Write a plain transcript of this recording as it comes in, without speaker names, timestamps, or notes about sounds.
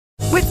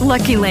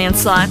Lucky Land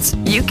Slots,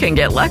 you can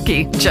get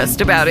lucky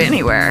just about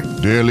anywhere.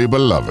 Dearly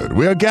beloved,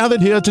 we are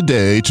gathered here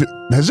today to...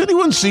 Has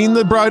anyone seen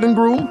the bride and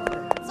groom?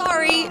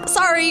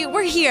 Sorry,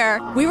 we're here.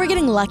 We were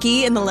getting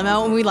lucky in the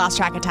limo and we lost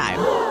track of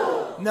time.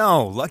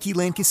 No, Lucky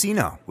Land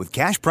Casino, with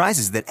cash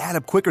prizes that add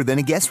up quicker than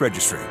a guest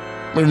registry.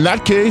 In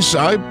that case,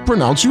 I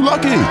pronounce you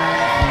lucky.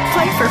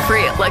 Play for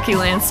free at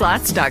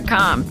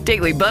LuckyLandSlots.com.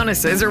 Daily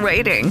bonuses are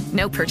waiting.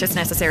 No purchase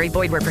necessary.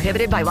 Void where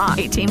prohibited by law.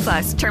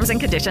 18+. Terms and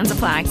conditions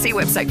apply. See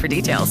website for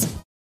details.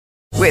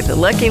 With the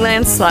Lucky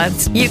Land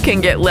Slots, you can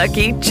get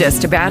lucky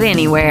just about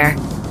anywhere.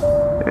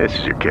 This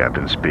is your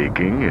captain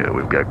speaking.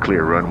 We've got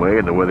clear runway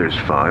and the weather's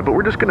fine, but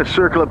we're just going to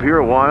circle up here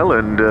a while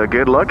and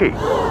get lucky.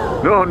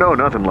 No,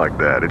 nothing like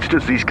that. It's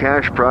just these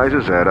cash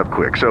prizes add up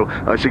quick. So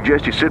I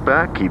suggest you sit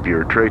back, keep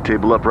your tray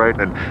table upright,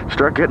 and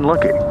start getting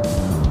lucky.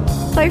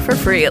 Play for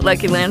free at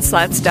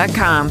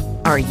LuckyLandSlots.com.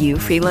 Are you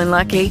feeling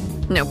lucky?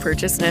 No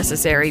purchase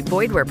necessary.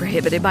 Void where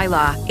prohibited by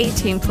law.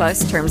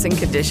 18+ terms and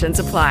conditions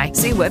apply.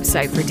 See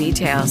website for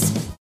details.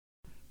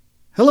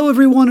 Hello,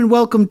 everyone, and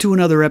welcome to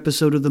another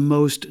episode of the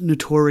Most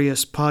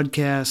Notorious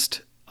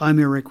Podcast. I'm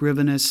Eric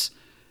Rivenis.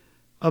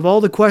 Of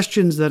all the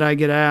questions that I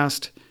get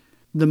asked,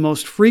 the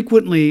most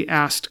frequently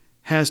asked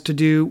has to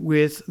do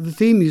with the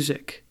theme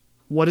music.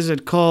 What is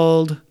it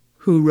called?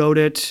 Who wrote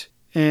it?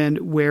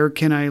 And where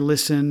can I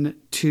listen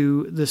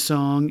to the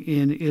song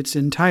in its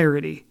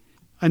entirety?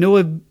 I know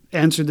I've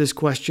answered this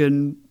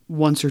question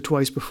once or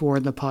twice before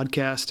in the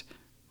podcast,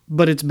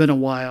 but it's been a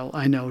while,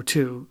 I know,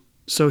 too.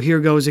 So here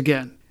goes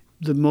again.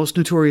 The Most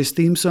Notorious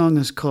theme song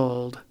is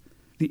called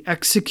The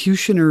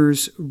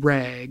Executioner's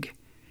Rag,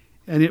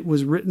 and it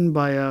was written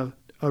by a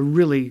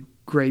really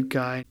great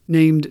guy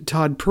named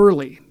Todd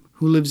Purley,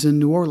 who lives in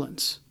New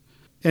Orleans.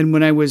 And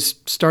when I was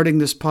starting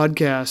this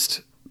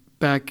podcast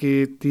back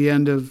at the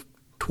end of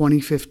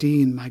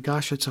 2015, my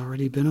gosh, it's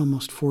already been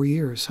almost 4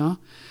 years, huh?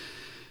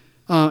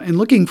 And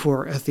looking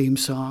for a theme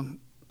song,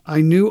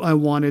 I knew I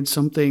wanted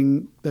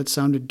something that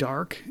sounded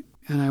dark,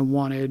 and I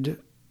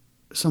wanted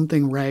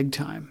something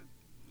ragtime.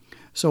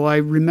 So I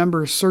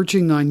remember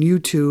searching on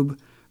YouTube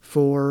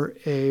for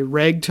a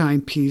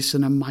ragtime piece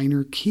in a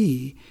minor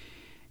key,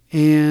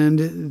 and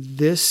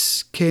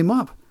this came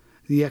up,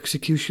 The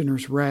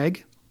Executioner's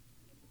Rag.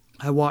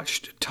 I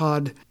watched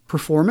Todd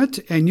perform it,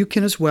 and you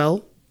can as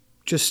well.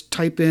 Just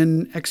type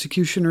in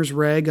Executioner's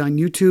Rag on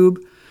YouTube,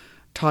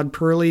 Todd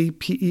Purley,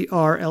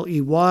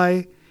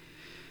 P-E-R-L-E-Y,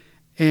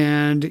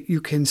 and you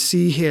can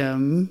see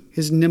him,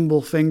 his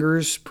nimble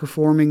fingers,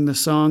 performing the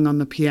song on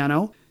the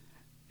piano.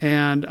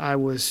 And I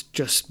was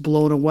just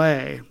blown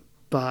away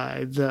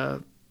by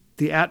the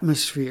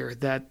atmosphere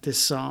that this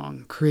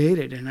song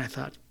created. And I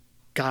thought,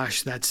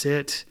 gosh, that's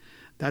it.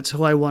 That's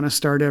how I want to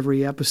start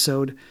every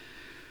episode,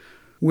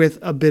 with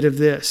a bit of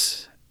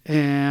this.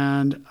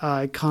 And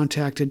I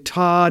contacted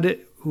Todd,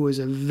 who is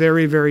a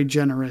very, very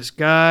generous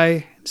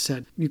guy, and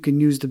said, you can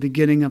use the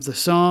beginning of the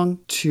song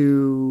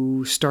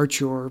to start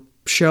your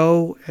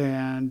show.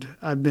 And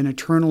I've been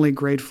eternally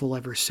grateful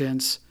ever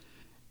since.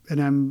 And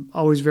I'm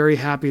always very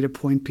happy to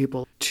point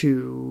people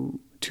to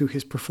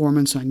his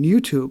performance on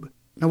YouTube.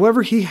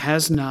 However, he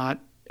has not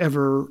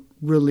ever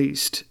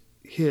released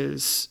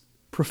his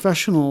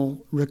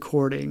professional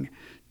recording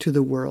to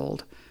the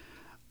world.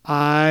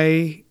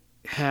 I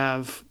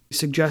have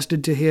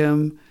suggested to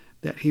him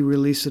that he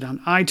release it on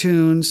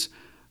iTunes,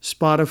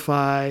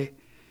 Spotify,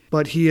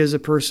 but he is a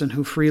person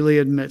who freely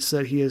admits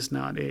that he is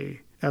not a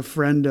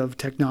friend of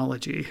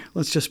technology.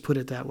 Let's just put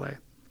it that way.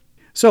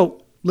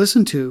 So,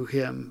 listen to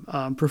him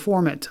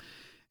perform it,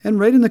 and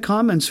write in the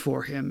comments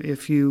for him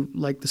if you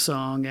like the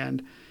song,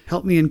 and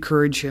help me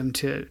encourage him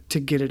to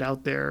get it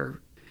out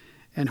there.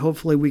 And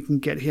hopefully we can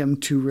get him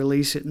to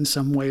release it in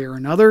some way or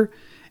another.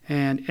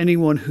 And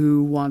anyone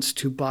who wants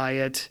to buy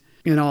it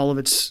in all of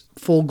its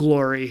full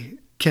glory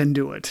can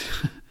do it.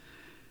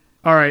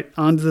 All right,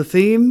 on to the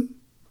theme,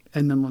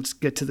 and then let's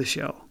get to the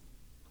show.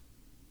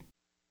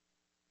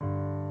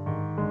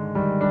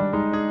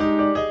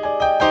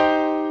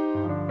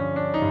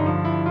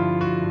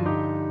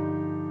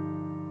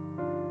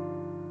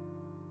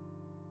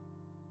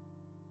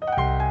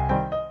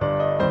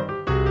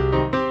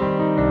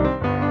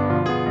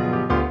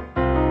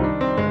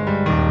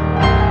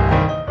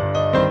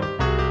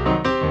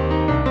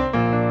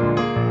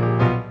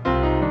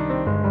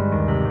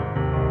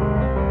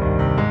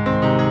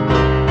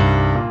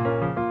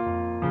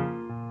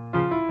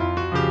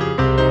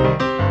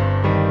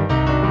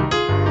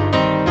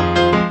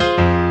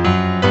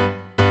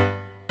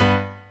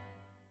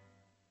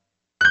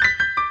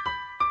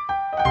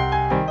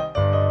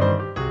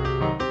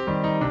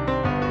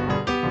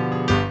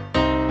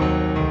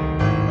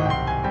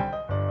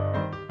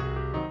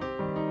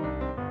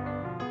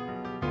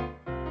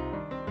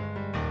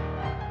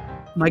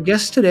 My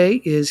guest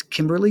today is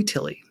Kimberly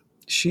Tilley.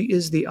 She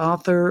is the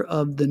author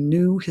of the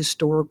new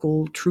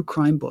historical true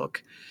crime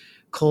book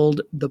called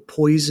The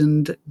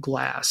Poisoned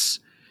Glass.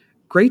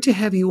 Great to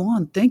have you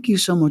on. Thank you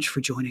so much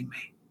for joining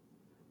me.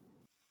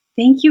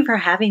 Thank you for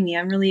having me.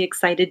 I'm really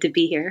excited to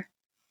be here.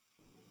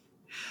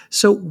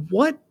 So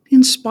what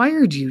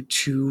inspired you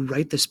to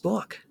write this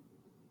book?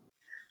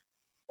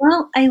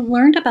 Well, I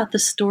learned about the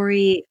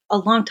story a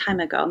long time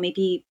ago,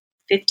 maybe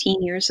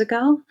 15 years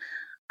ago.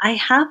 I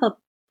have a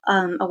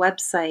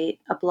website,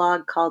 a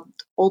blog called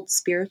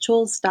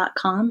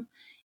oldspirituals.com,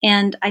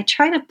 and I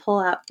try to pull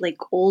out like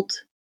old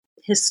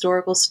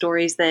historical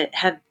stories that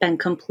have been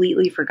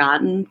completely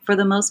forgotten for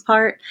the most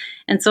part.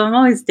 And so I'm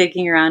always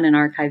digging around in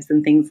archives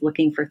and things,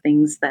 looking for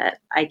things that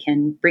I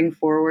can bring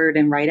forward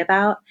and write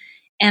about.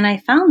 And I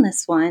found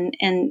this one,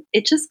 and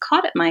it just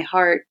caught at my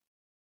heart,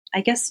 I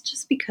guess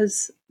just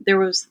because there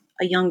was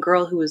a young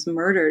girl who was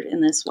murdered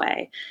in this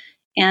way.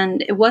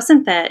 And it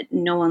wasn't that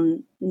no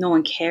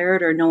one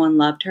cared or no one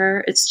loved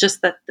her. It's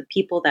just that the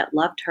people that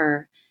loved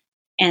her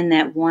and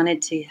that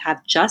wanted to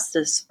have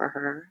justice for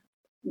her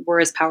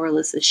were as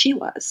powerless as she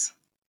was.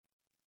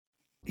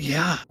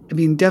 Yeah, I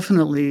mean,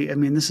 definitely. I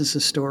mean, this is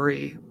a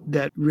story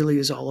that really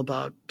is all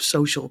about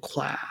social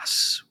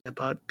class,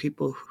 about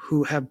people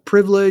who have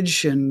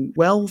privilege and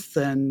wealth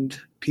and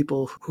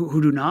people who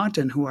do not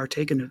and who are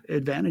taken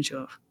advantage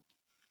of.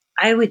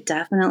 I would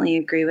definitely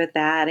agree with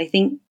that. I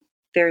think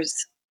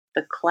there's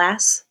the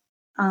class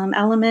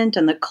element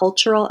and the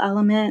cultural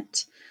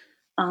element.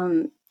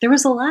 There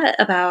was a lot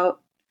about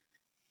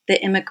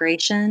the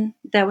immigration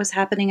that was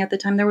happening at the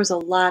time. There was a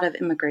lot of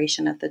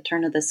immigration at the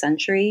turn of the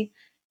century.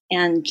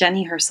 And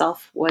Jenny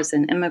herself was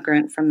an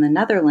immigrant from the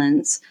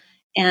Netherlands.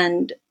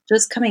 And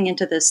just coming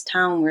into this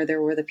town where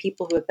there were the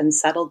people who had been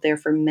settled there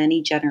for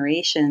many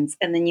generations.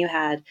 And then you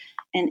had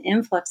an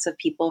influx of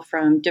people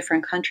from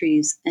different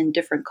countries and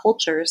different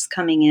cultures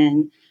coming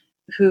in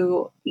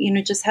who,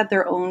 just had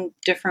their own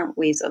different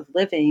ways of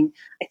living.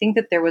 I think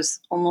that there was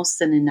almost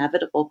an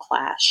inevitable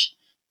clash.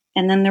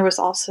 And then there was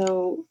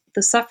also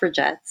the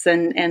suffragettes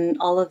and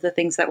all of the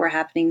things that were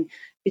happening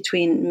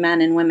between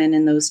men and women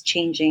in those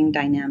changing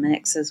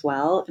dynamics as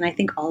well. And I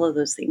think all of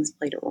those things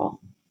played a role.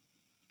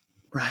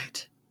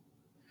 Right.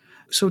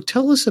 So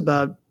tell us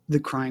about the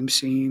crime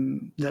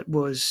scene that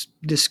was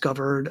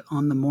discovered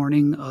on the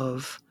morning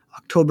of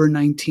October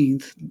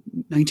 19th,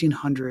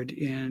 1900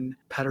 in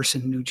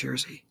Paterson, New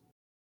Jersey.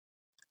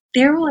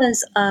 There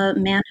was a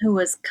man who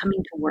was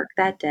coming to work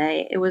that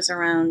day. It was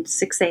around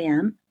 6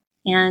 a.m.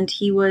 and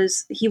he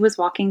was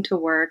walking to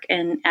work,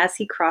 and as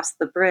he crossed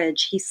the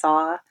bridge, he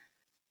saw,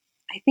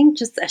 I think,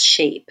 just a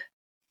shape.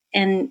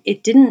 And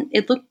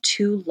it looked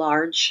too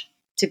large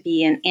to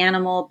be an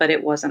animal, but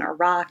it wasn't a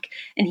rock.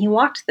 And he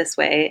walked this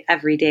way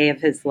every day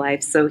of his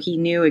life, so he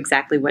knew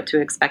exactly what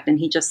to expect, and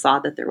he just saw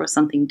that there was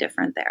something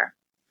different there.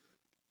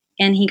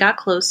 And he got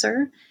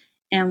closer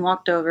and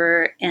walked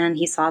over, and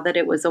he saw that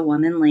it was a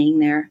woman laying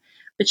there,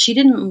 but she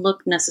didn't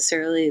look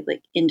necessarily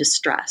like in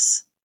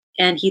distress.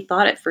 And he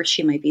thought at first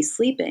she might be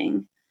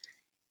sleeping.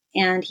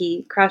 And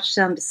he crouched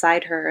down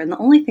beside her, and the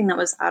only thing that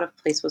was out of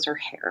place was her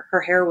hair.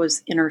 Her hair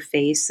was in her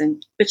face,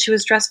 but she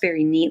was dressed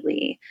very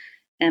neatly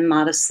and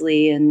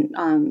modestly, and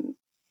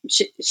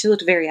she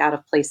looked very out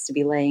of place to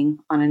be laying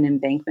on an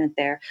embankment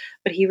there.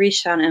 But he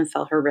reached down and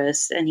felt her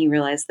wrist, and he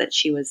realized that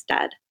she was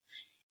dead.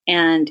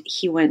 And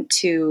he went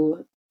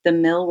to the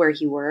mill where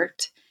he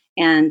worked,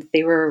 and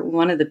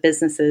one of the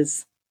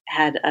businesses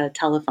had a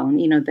telephone.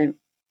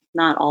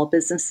 Not all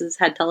businesses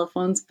had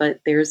telephones, but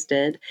theirs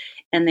did.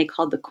 And they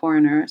called the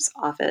coroner's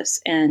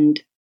office,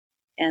 and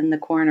the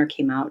coroner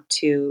came out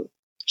to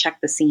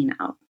check the scene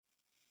out.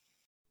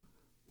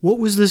 What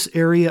was this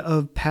area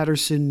of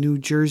Paterson, New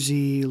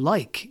Jersey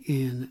like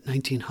in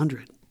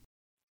 1900?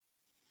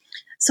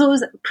 So it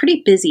was a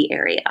pretty busy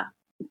area.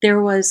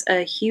 There was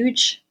a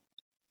huge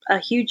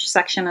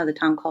section of the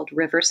town called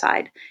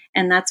Riverside,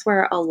 and that's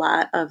where a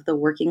lot of the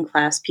working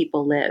class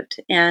people lived.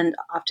 And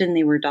often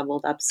they were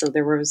doubled up, so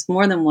there was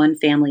more than one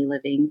family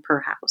living per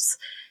house.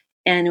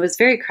 And it was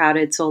very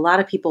crowded, so a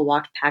lot of people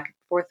walked back and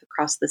forth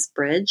across this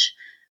bridge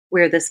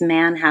where this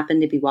man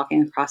happened to be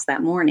walking across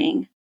that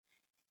morning.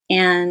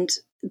 And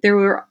there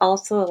were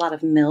also a lot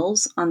of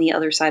mills on the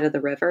other side of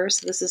the river.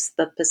 So this is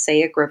the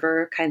Passaic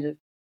River, kind of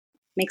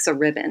makes a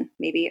ribbon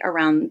maybe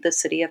around the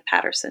city of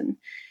Paterson.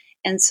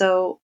 And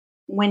so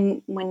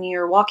when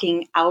you're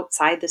walking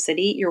outside the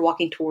city, you're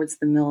walking towards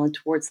the mill and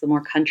towards the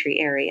more country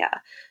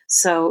area.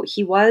 So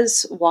he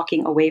was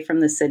walking away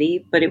from the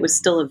city, but it was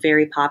still a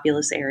very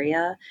populous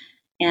area.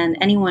 And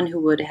anyone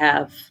who would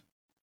have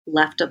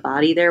left a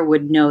body there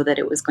would know that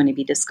it was going to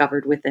be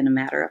discovered within a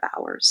matter of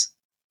hours.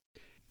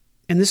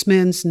 And this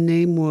man's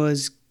name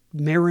was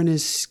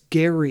Marinus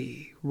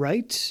Gary,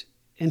 right?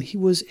 And he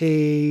was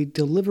a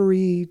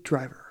delivery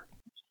driver.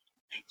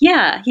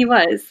 Yeah, he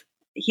was.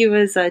 He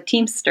was a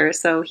teamster,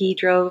 so he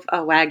drove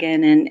a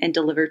wagon and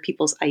delivered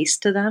people's ice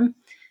to them.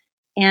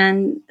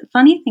 And the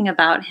funny thing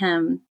about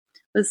him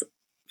was,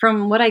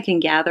 from what I can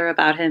gather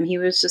about him, he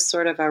was just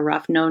sort of a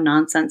rough,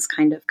 no-nonsense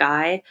kind of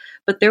guy.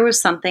 But there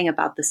was something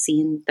about the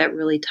scene that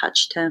really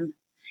touched him.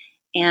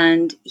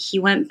 And he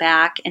went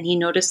back and he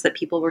noticed that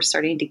people were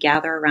starting to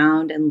gather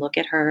around and look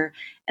at her.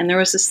 And there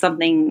was just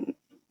something,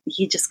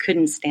 he just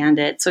couldn't stand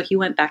it. So he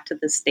went back to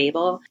the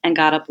stable and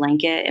got a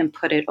blanket and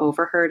put it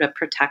over her to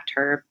protect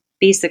her,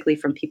 basically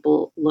from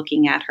people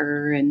looking at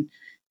her and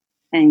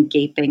and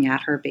gaping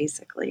at her,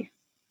 basically.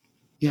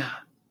 Yeah.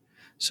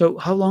 So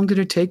how long did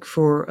it take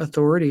for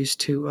authorities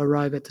to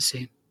arrive at the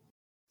scene?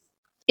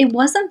 It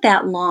wasn't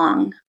that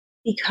long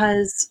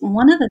because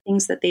one of the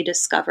things that they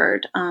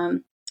discovered,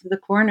 the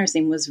coroner's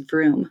name was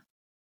Vroom,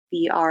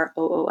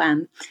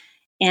 Vroom,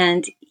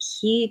 and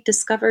he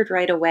discovered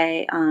right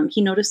away,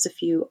 he noticed a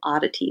few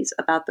oddities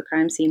about the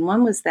crime scene.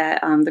 One was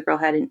that the girl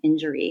had an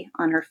injury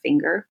on her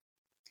finger.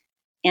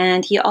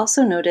 And he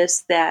also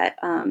noticed that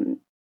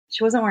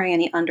she wasn't wearing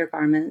any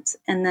undergarments.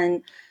 And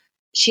then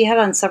she had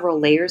on several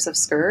layers of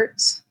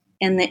skirts,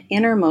 and the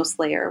innermost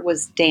layer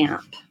was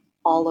damp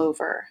all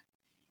over.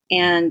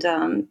 And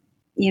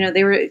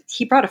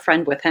he brought a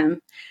friend with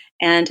him,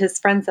 and his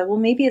friend said, well,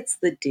 maybe it's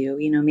the dew,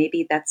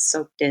 maybe that's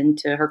soaked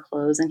into her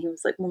clothes. And he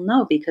was like, well,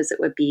 no, because it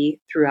would be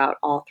throughout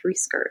all three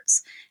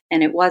skirts.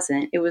 And it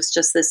wasn't. It was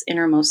just this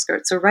innermost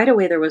skirt. So right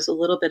away, there was a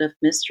little bit of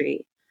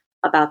mystery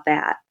about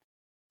that.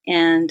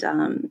 And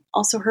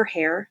also her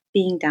hair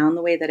being down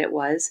the way that it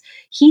was.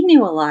 He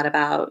knew a lot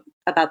about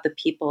the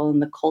people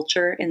and the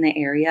culture in the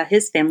area.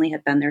 His family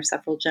had been there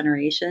several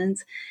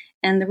generations.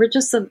 And there were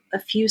just a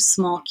few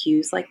small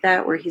cues like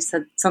that where he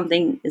said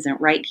something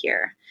isn't right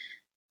here.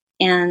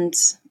 And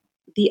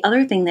the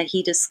other thing that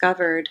he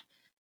discovered,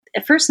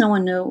 at first no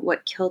one knew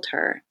what killed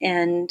her.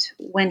 And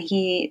when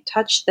he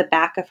touched the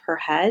back of her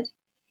head,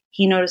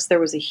 he noticed there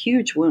was a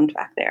huge wound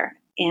back there.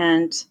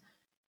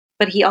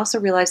 But he also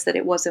realized that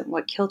it wasn't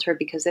what killed her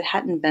because it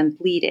hadn't been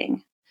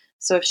bleeding.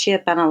 So if she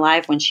had been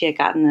alive when she had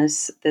gotten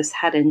this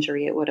head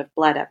injury, it would have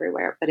bled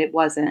everywhere, but it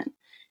wasn't.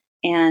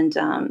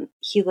 And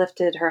he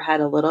lifted her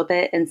head a little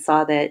bit and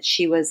saw that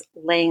she was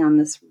laying on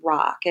this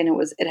rock, and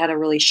it had a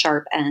really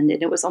sharp end,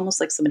 and it was almost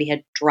like somebody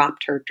had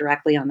dropped her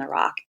directly on the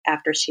rock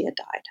after she had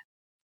died.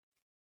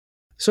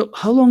 So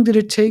how long did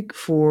it take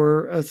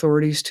for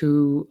authorities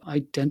to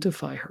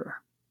identify her?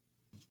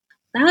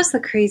 That was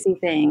the crazy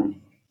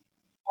thing.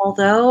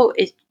 Although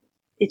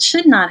it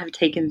should not have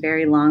taken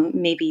very long,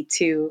 maybe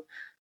to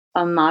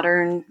a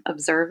modern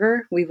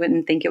observer, we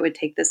wouldn't think it would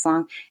take this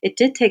long. It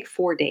did take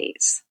 4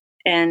 days.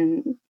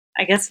 And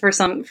I guess for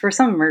some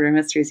murder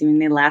mysteries,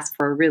 they last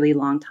for a really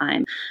long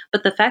time.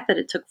 But the fact that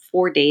it took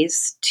 4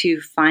 days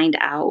to find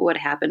out what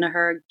happened to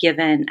her,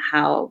 given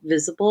how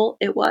visible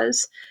it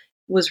was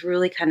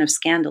really kind of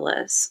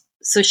scandalous.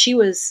 So she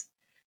was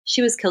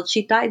killed.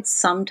 She died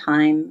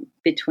sometime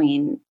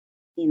between,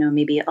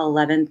 maybe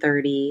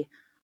 11:30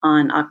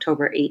 on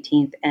October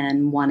 18th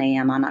and 1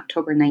 a.m. on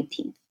October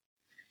 19th.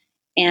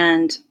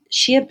 And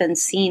she had been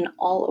seen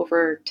all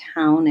over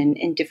town and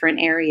in different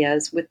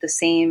areas with the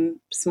same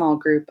small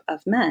group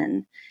of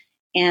men.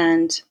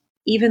 And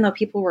even though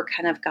people were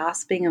kind of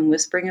gossiping and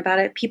whispering about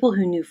it, people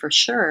who knew for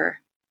sure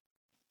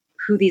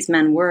who these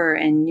men were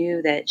and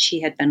knew that she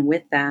had been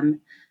with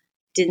them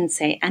didn't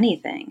say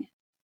anything.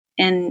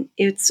 And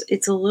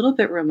it's a little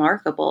bit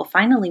remarkable.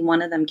 Finally,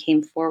 one of them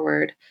came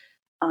forward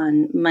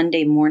on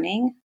Monday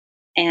morning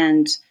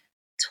and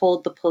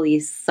told the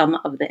police some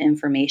of the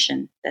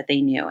information that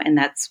they knew. And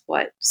that's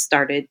what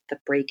started the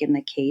break in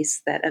the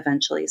case that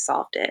eventually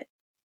solved it.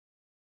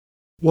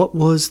 What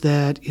was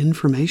that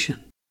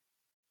information?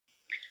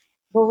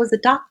 Well, it was a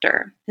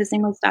doctor. His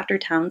name was Dr.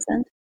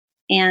 Townsend.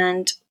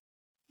 And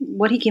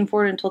what he came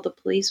forward and told the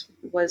police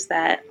was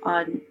that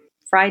on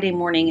Friday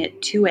morning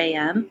at 2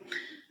 a.m.,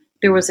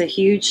 there was a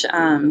huge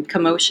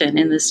commotion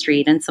in the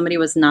street, and somebody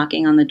was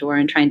knocking on the door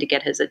and trying to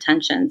get his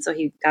attention. So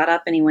he got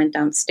up and he went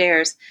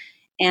downstairs,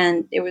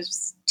 and it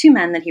was two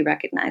men that he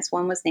recognized.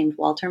 One was named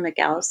Walter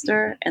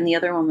McAllister, and the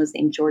other one was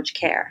named George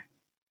Kerr.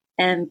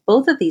 And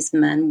both of these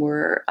men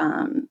were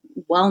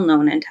well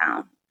known in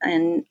town,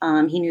 and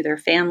he knew their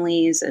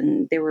families,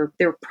 and they were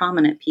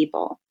prominent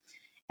people.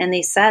 And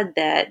they said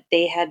that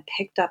they had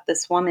picked up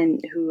this woman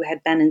who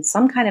had been in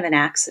some kind of an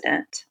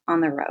accident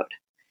on the road.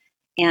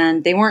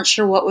 And they weren't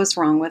sure what was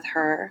wrong with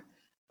her,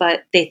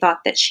 but they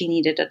thought that she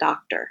needed a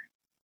doctor.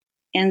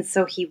 And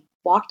so he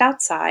walked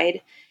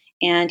outside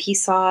and he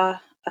saw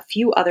a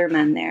few other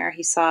men there.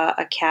 He saw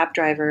a cab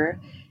driver,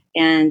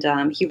 and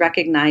he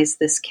recognized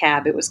this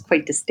cab. It was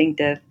quite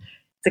distinctive.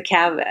 It's a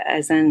cab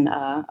as in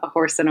a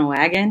horse and a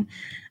wagon.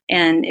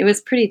 And it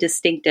was pretty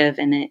distinctive.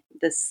 And it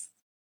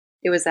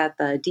was at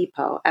the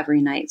depot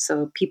every night.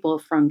 So people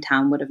from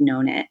town would have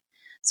known it.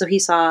 So he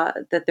saw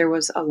that there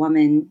was a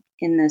woman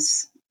in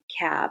this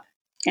cab,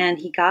 and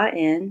he got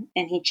in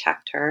and he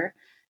checked her,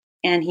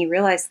 and he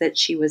realized that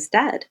she was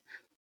dead.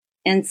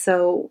 And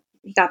so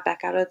he got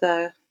back out of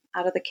the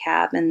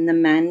cab, and the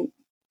men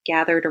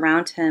gathered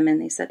around him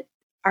and they said,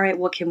 all right,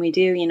 what can we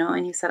do?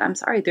 And he said, I'm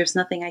sorry, there's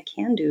nothing I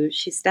can do.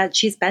 She's dead.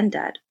 She's been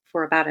dead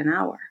for about an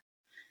hour.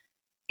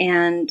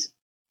 And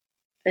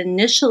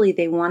initially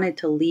they wanted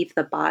to leave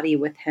the body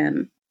with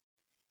him.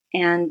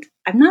 And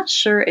I'm not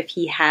sure if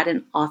he had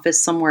an office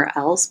somewhere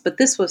else, but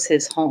this was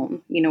his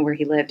home, where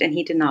he lived, and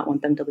he did not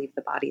want them to leave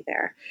the body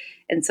there.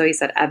 And so he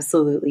said,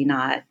 absolutely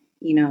not,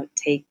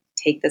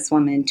 take this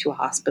woman to a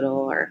hospital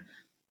or,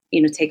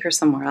 take her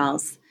somewhere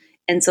else.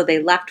 And so they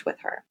left with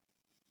her.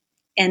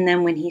 And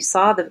then when he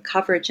saw the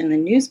coverage in the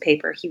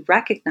newspaper, he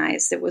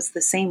recognized it was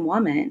the same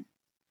woman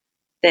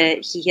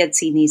that he had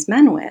seen these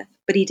men with,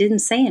 but he didn't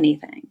say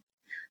anything.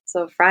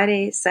 So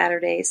Friday,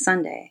 Saturday,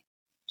 Sunday,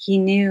 he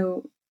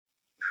knew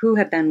who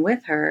had been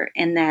with her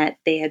and that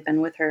they had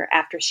been with her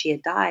after she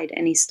had died.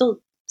 And he still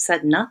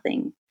said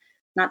nothing,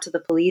 not to the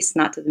police,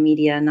 not to the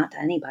media, not to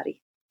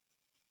anybody.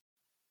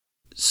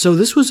 So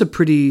this was a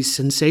pretty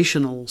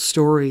sensational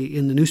story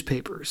in the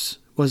newspapers,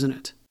 wasn't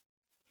it?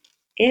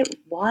 It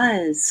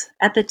was.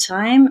 At the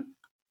time,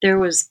 there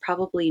was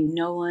probably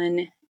no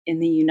one in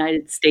the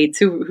United States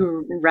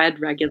who read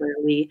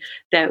regularly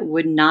that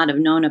would not have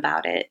known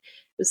about it.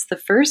 It was the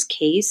first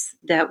case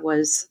that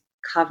was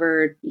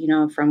covered,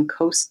 from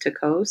coast to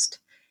coast.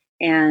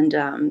 And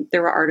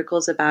there were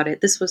articles about it.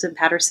 This was in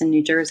Paterson,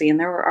 New Jersey, and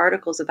there were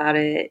articles about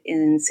it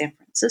in San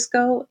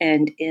Francisco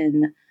and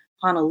in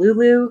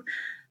Honolulu.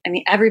 I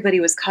mean, everybody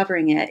was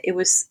covering it. It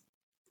was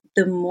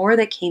the more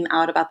that came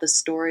out about the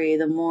story,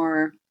 the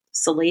more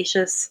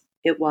salacious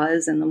it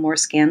was and the more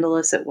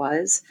scandalous it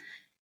was.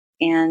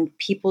 And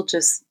people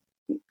just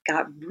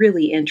got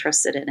really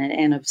interested in it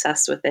and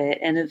obsessed with it.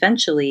 And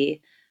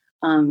eventually,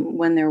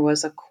 when there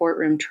was a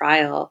courtroom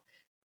trial,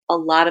 a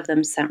lot of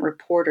them sent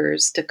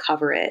reporters to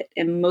cover it.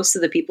 And most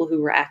of the people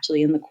who were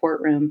actually in the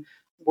courtroom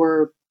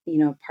were,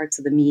 parts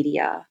of the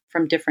media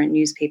from different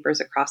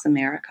newspapers across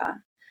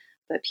America.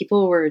 But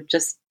people were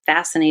just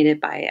fascinated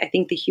by, I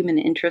think, the human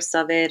interest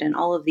of it and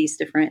all of these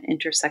different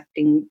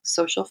intersecting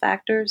social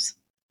factors.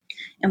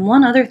 And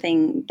one other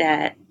thing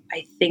that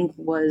I think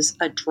was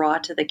a draw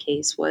to the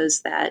case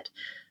was that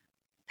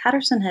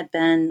Paterson had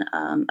been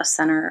a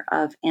center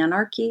of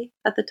anarchy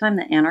at the time,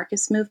 the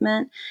anarchist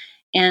movement.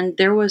 And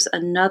there was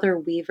another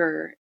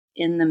weaver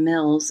in the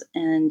mills,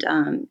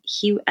 and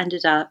he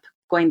ended up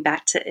going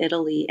back to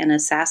Italy and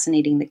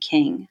assassinating the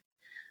king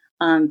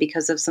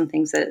because of some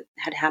things that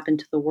had happened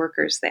to the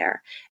workers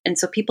there. And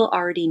so people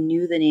already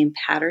knew the name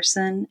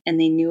Paterson, and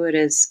they knew it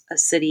as a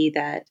city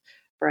that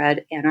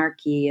bred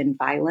anarchy and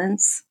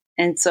violence.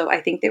 And so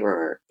I think they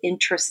were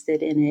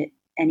interested in it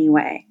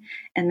anyway.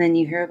 And then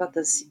you hear about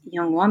this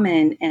young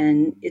woman,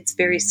 and it's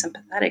very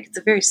sympathetic. It's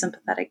a very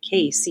sympathetic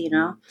case,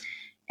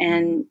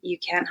 and you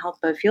can't help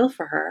but feel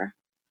for her.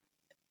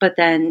 But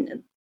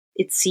then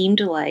it seemed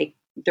like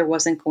there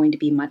wasn't going to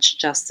be much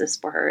justice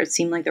for her. It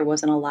seemed like there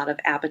wasn't a lot of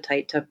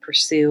appetite to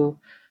pursue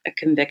a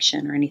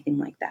conviction or anything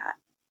like that.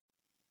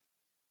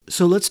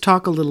 So let's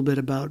talk a little bit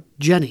about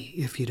Jenny,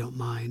 if you don't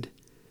mind.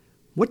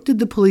 What did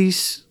the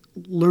police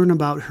learn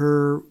about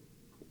her?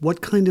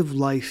 What kind of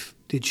life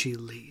did she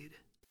lead?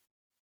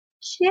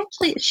 She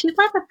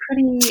led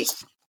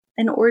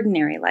an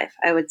ordinary life,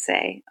 I would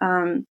say.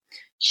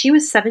 She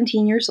was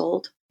 17 years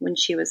old when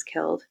she was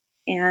killed,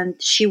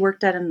 and she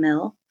worked at a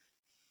mill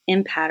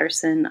in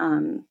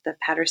Paterson, the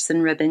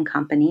Paterson Ribbon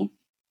Company.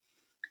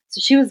 So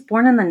she was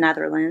born in the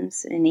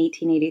Netherlands in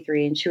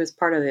 1883, and she was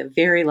part of a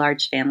very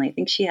large family. I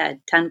think she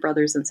had 10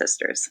 brothers and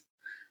sisters.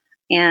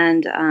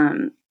 And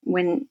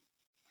when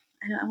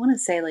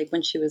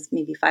she was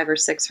maybe 5 or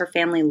 6, her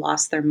family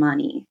lost their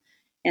money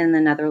in the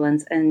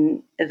Netherlands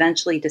and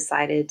eventually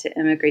decided to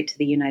immigrate to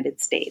the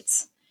United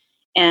States.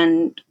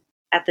 And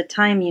at the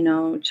time,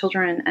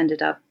 children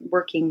ended up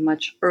working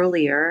much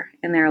earlier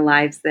in their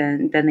lives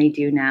than they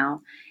do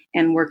now,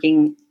 and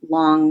working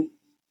long,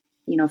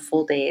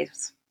 full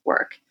days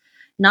work.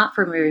 Not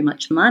for very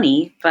much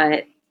money,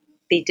 but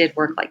they did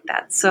work like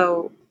that.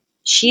 So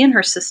she and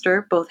her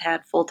sister both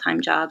had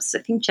full-time jobs.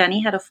 I think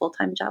Jenny had a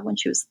full-time job when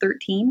she was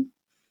 13,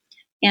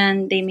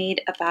 and they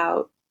made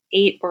about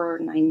 8 or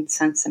 9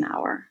 cents an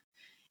hour.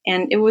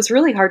 And it was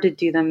really hard to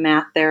do the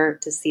math there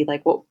to see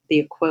what the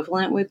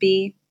equivalent would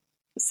be.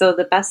 So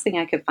the best thing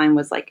I could find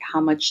was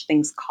how much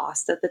things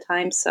cost at the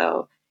time.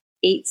 So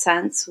 8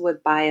 cents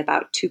would buy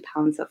about 2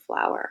 pounds of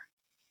flour.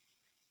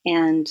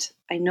 And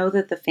I know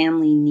that the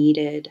family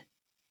needed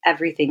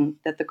everything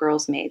that the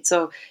girls made.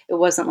 So it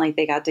wasn't like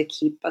they got to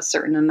keep a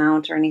certain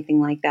amount or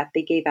anything like that.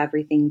 They gave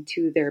everything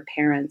to their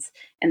parents.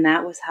 And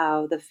that was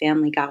how the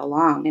family got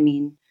along. I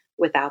mean,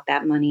 without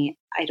that money,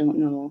 I don't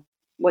know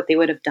what they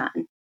would have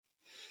done.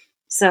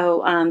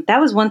 So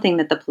that was one thing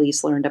that the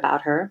police learned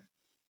about her.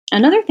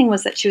 Another thing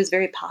was that she was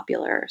very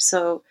popular.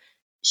 So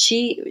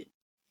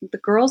the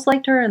girls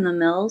liked her in the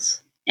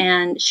mills,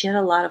 and she had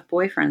a lot of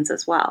boyfriends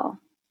as well.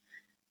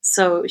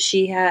 So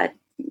she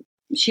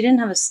didn't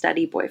have a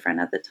steady boyfriend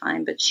at the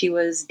time, but she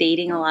was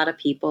dating a lot of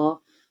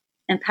people.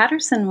 And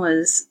Paterson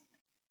was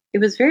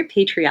very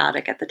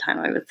patriotic at the time,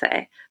 I would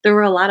say. There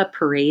were a lot of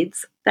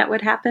parades that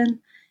would happen.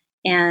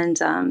 And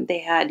they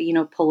had,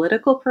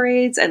 political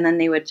parades, and then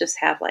they would just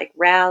have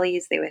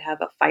rallies. They would have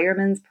a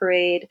fireman's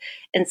parade.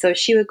 And so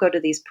she would go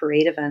to these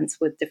parade events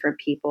with different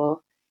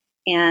people.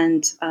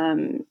 And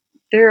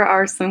there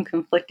are some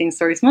conflicting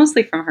stories,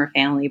 mostly from her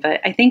family. But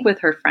I think with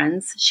her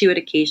friends, she would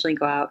occasionally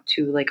go out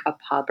to a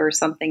pub or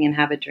something and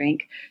have a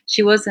drink.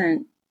 She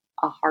wasn't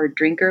a hard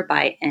drinker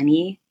by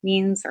any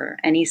means or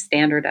any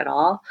standard at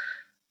all.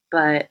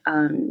 But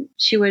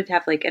she would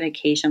have an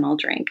occasional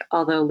drink,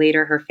 although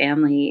later her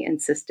family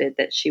insisted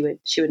that she would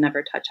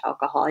never touch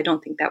alcohol. I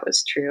don't think that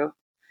was true.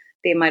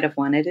 They might have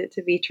wanted it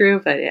to be true,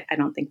 but I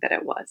don't think that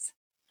it was.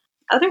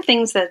 Other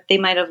things that they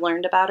might have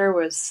learned about her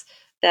was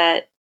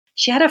that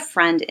she had a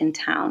friend in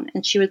town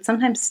and she would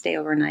sometimes stay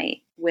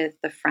overnight with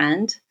the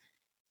friend.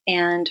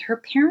 And her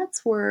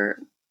parents were,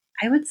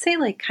 I would say,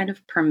 like kind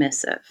of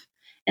permissive.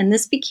 And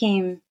this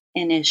became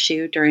an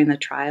issue during the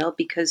trial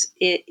because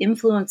it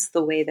influenced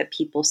the way that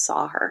people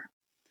saw her.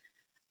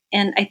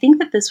 And I think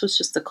that this was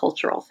just a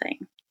cultural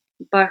thing.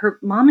 But her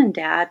mom and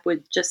dad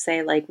would just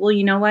say, like, well,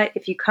 you know what?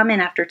 If you come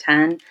in after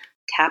 10,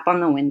 tap on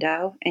the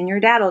window and your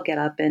dad will get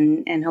up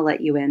and he'll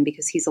let you in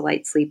because he's a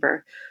light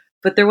sleeper.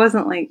 But there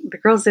wasn't like, the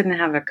girls didn't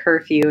have a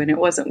curfew and it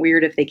wasn't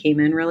weird if they came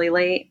in really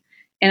late.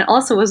 And it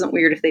also wasn't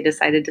weird if they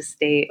decided to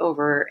stay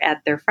over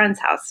at their friend's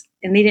house.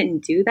 And they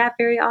didn't do that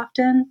very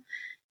often.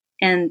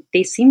 And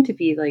they seemed to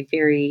be like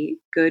very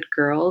good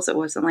girls. It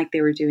wasn't like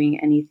they were doing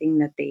anything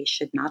that they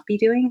should not be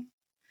doing.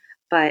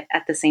 But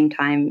at the same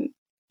time,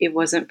 it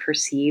wasn't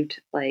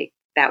perceived like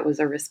that was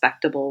a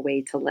respectable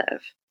way to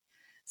live.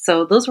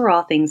 So those were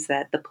all things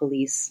that the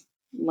police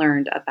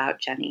learned about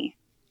Jenny.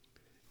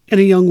 And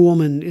a young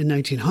woman in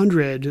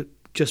 1900,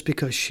 just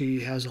because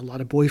she has a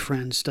lot of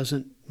boyfriends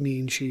doesn't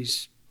mean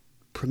she's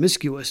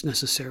promiscuous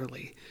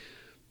necessarily.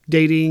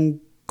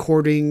 Dating,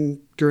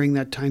 courting during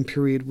that time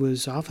period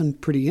was often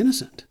pretty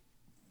innocent.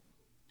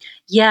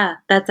 Yeah,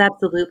 that's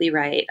absolutely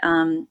right.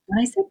 When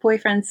I say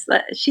boyfriends,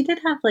 she did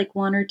have like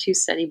one or two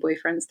steady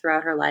boyfriends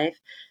throughout her life,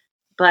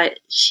 but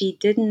she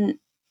didn't.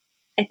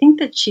 I think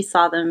that she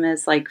saw them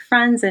as like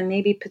friends and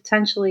maybe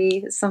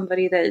potentially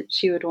somebody that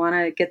she would want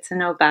to get to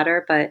know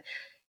better. But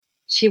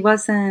she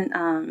wasn't.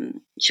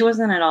 She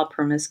wasn't at all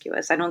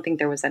promiscuous. I don't think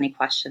there was any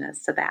question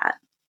as to that.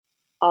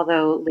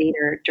 Although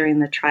later during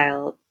the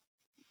trial,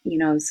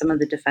 some of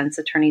the defense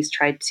attorneys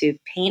tried to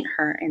paint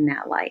her in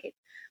that light,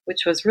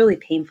 which was really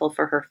painful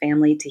for her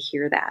family to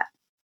hear that.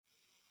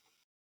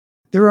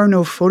 There are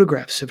no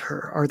photographs of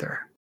her, are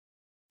there?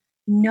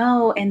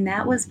 No, and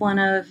that was one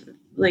of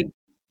like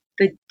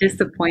the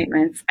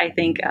disappointments I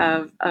think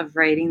of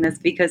writing this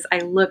because I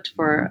looked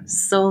for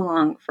so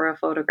long for a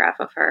photograph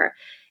of her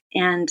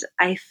and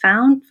I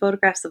found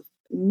photographs of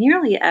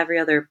nearly every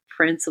other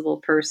principal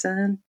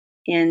person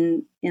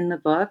in the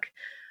book,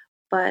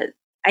 but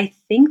I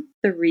think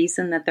the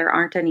reason that there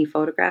aren't any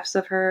photographs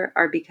of her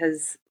are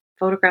because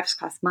photographs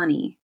cost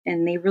money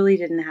and they really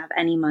didn't have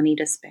any money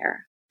to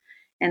spare.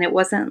 And it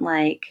wasn't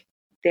like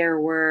there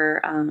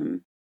were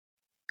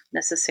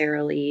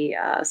necessarily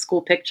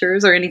school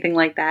pictures or anything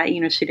like that.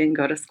 She didn't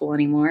go to school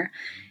anymore.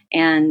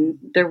 And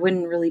there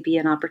wouldn't really be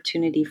an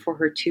opportunity for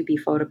her to be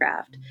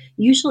photographed.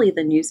 Usually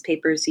the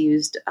newspapers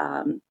used,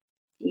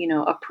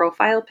 a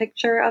profile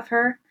picture of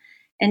her.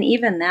 And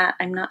even that,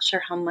 I'm not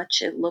sure how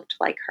much it looked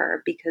like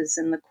her because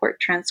in the court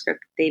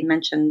transcript, they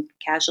mentioned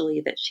casually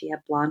that she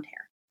had blonde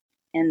hair.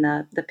 And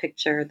the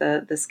picture,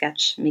 the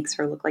sketch makes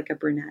her look like a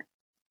brunette.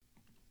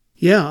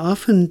 Yeah,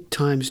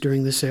 oftentimes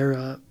during this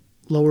era,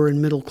 lower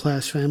and middle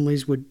class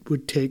families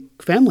would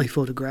take family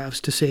photographs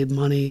to save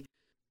money,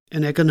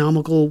 an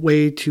economical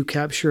way to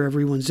capture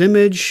everyone's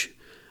image.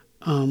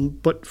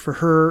 But for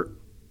her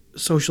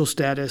social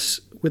status,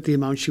 with the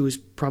amount she was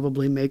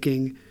probably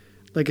making,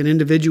 like an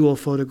individual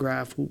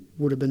photograph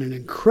would have been an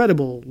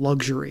incredible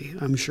luxury,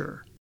 I'm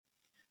sure.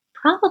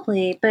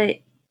 Probably, but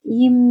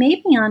you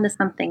made me onto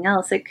something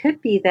else. It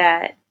could be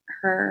that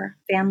her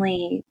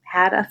family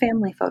had a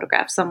family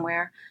photograph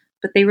somewhere,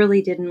 but they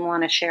really didn't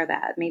want to share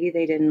that. Maybe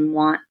they didn't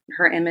want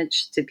her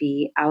image to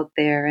be out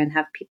there and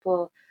have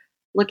people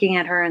looking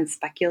at her and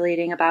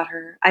speculating about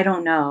her. I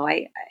don't know.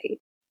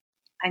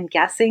 I'm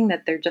guessing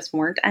that there just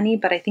weren't any,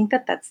 but I think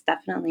that that's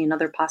definitely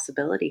another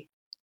possibility.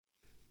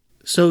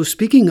 So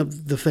speaking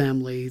of the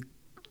family,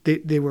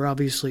 they were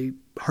obviously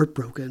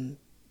heartbroken.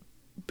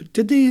 But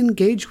did they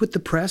engage with the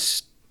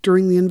press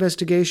during the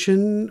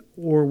investigation,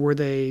 or were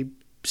they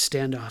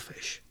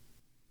standoffish?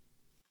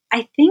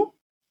 I think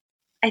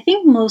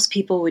most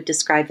people would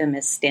describe them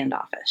as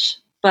standoffish,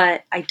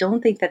 but I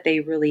don't think that they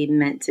really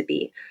meant to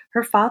be.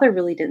 Her father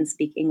really didn't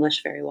speak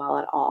English very well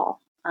at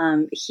all.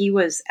 He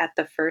was at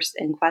the first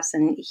inquest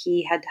and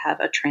he had to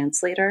have a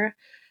translator.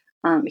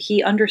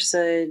 He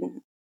understood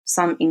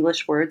some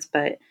English words,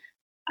 but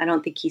I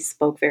don't think he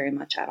spoke very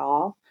much at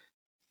all.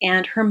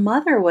 And her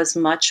mother was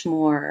much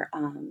more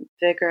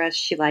vigorous.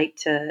 She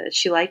liked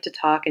to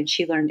talk, and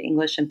she learned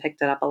English and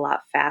picked it up a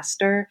lot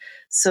faster.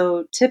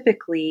 So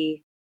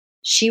typically,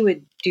 she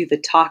would do the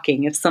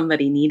talking if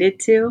somebody needed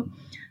to.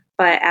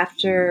 But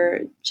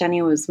after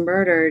Jenny was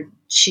murdered,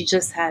 she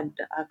just had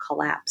a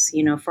collapse.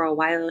 For a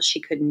while,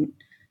 she couldn't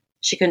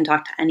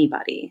talk to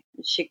anybody.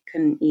 She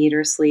couldn't eat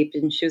or sleep,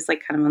 and she was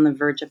like kind of on the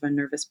verge of a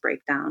nervous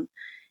breakdown.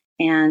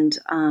 And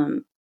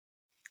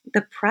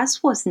the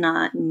press was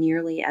not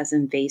nearly as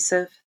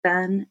invasive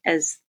then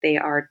as they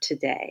are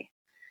today.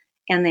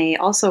 And they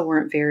also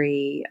weren't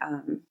very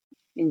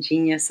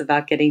ingenious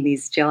about getting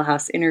these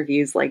jailhouse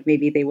interviews like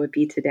maybe they would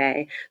be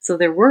today. So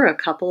there were a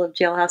couple of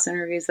jailhouse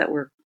interviews that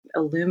were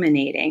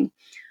illuminating,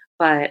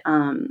 but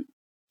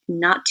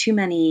not too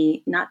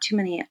many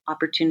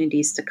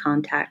opportunities to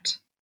contact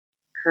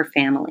her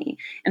family.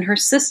 And her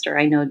sister,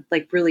 I know,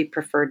 like really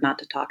preferred not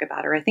to talk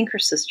about her. I think her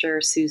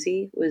sister,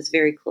 Susie, was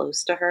very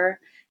close to her.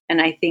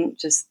 And I think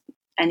just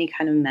any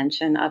kind of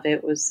mention of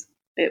it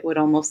would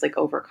almost like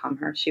overcome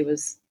her. She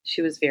was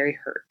very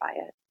hurt by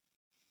it.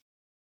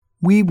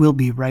 We will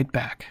be right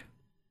back.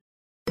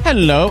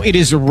 Hello, it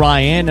is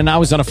Ryan, and I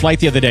was on a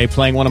flight the other day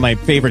playing one of my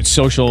favorite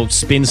social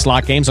spin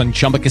slot games on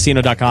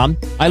ChumbaCasino.com.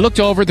 I looked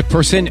over at the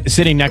person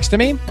sitting next to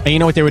me, and you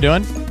know what they were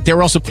doing? They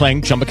were also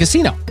playing Chumba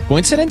Casino.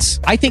 Coincidence?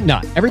 I think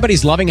not.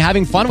 Everybody's loving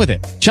having fun with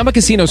it. Chumba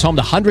Casino is home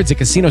to hundreds of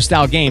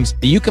casino-style games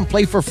that you can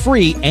play for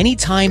free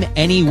anytime,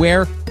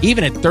 anywhere,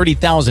 even at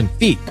 30,000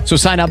 feet. So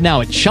sign up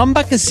now at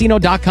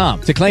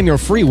ChumbaCasino.com to claim your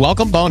free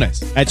welcome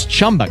bonus. That's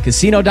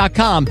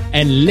ChumbaCasino.com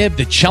and live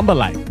the Chumba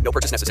life. No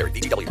purchase necessary.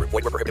 VGW. Void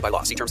where prohibited by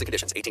law. See terms and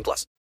conditions.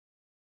 18+.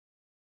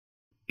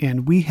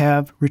 And we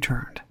have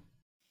returned.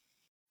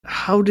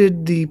 How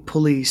did the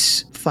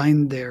police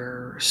find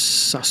their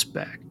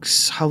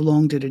suspects? How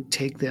long did it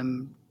take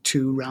them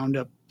to round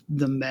up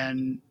the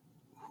men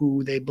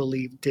who they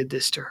believe did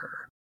this to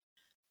her?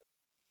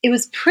 It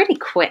was pretty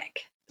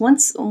quick.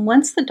 Once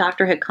the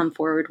doctor had come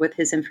forward with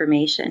his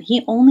information,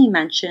 he only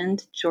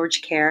mentioned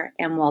George Kerr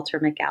and Walter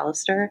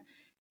McAllister.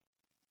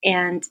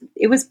 And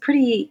it was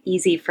pretty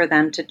easy for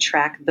them to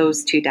track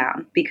those two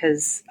down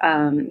because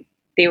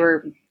they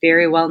were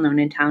very well known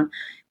in town.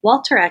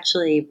 Walter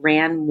actually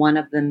ran one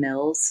of the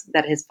mills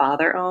that his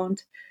father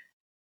owned.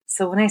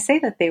 So when I say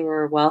that they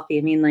were wealthy,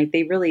 I mean like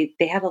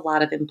they had a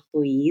lot of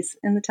employees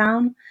in the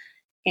town,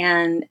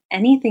 and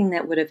anything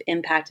that would have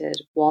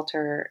impacted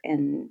Walter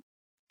and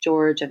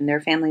George and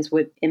their families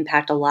would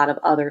impact a lot of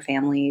other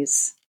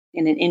families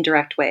in an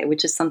indirect way,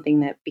 which is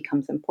something that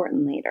becomes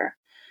important later.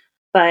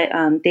 But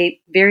they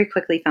very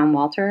quickly found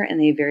Walter, and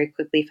they very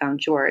quickly found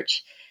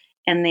George.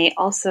 And they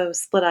also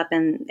split up,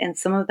 and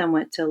some of them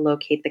went to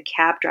locate the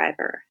cab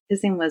driver.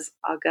 His name was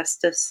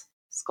Augustus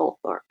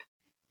Sculthorpe.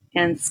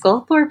 And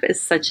Sculthorpe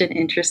is such an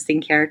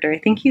interesting character. I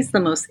think he's the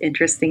most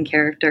interesting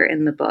character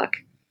in the book.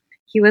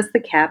 He was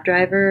the cab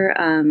driver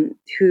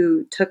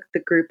who took the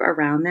group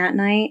around that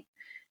night.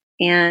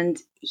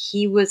 And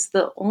he was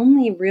the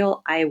only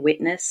real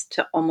eyewitness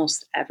to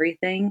almost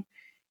everything.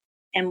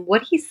 And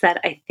what he said,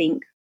 I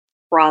think,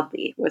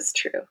 broadly was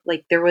true.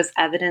 Like there was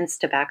evidence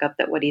to back up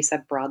that what he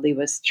said broadly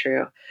was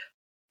true,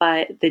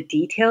 but the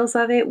details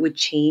of it would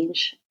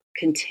change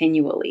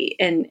continually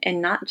and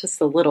not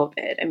just a little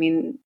bit. I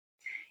mean,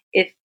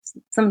 if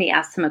somebody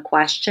asked him a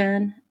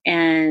question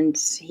and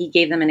he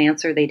gave them an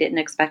answer they didn't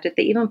expect it,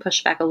 they even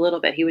pushed back a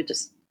little bit, he would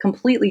just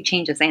completely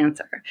change his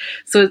answer.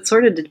 So it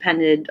sort of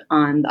depended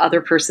on the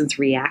other person's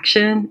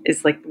reaction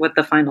is like what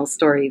the final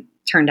story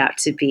turned out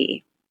to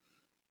be.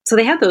 So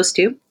they had those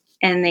two.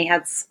 And they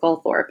had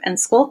Sculthorpe, and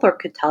Sculthorpe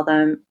could tell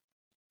them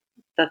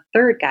the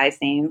third guy's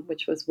name,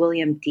 which was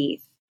William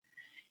Death.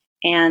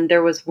 And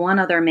there was one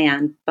other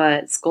man,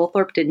 but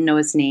Sculthorpe didn't know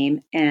his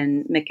name,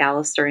 and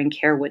McAllister and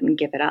Kerr wouldn't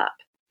give it up.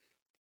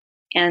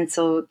 And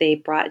so they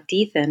brought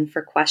Death in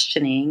for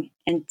questioning,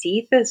 and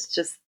Death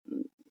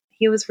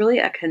he was really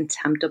a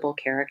contemptible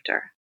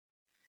character.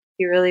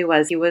 He really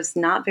was. He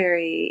wasn't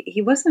very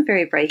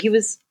bright.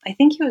 I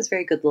think he was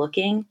very good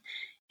looking,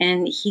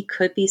 and he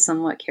could be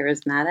somewhat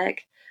charismatic.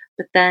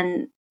 But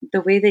then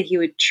the way that he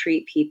would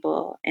treat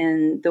people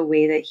and the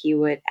way that he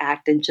would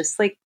act and just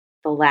like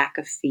the lack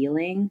of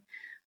feeling,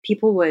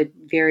 people would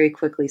very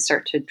quickly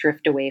start to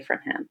drift away from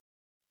him.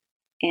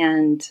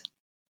 And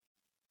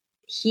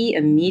he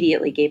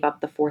immediately gave up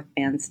the fourth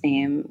man's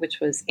name, which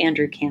was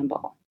Andrew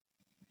Campbell.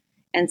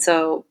 And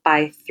so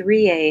by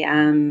 3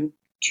 a.m.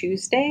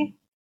 Tuesday,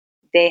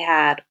 they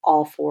had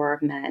all four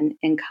men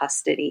in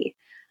custody,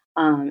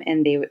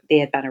 and they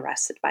had been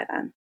arrested by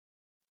then.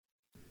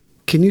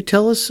 Can you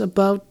tell us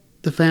about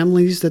the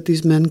families that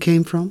these men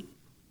came from?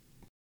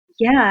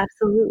 Yeah,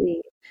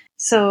 absolutely.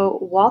 So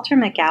Walter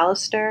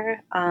McAllister,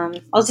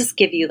 I'll just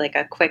give you like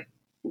a quick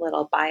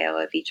little bio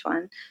of each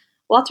one.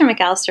 Walter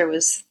McAllister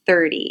was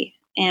 30,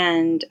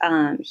 and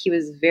he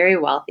was very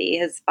wealthy.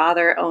 His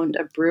father owned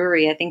a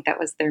brewery. I think that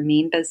was their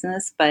main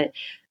business, but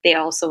they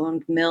also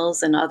owned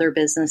mills and other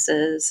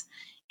businesses,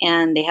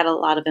 and they had a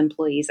lot of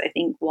employees. I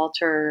think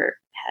Walter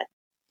had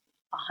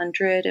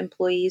 100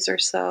 employees or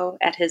so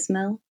at his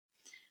mill.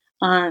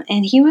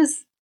 And he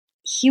was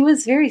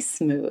very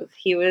smooth.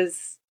 He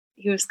was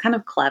kind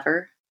of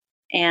clever,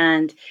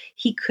 and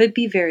he could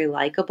be very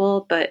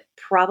likable, but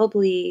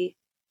probably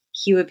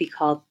he would be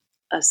called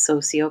a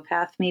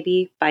sociopath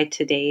maybe by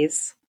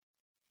today's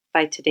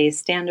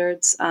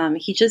standards.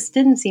 He just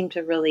didn't seem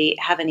to really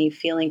have any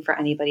feeling for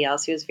anybody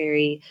else. He was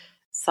very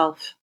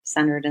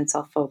self-centered and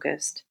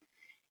self-focused,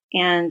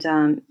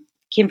 and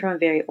came from a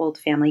very old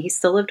family. He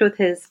still lived with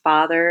his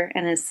father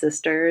and his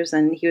sisters,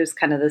 and he was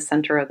kind of the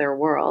center of their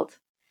world.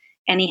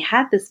 And he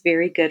had this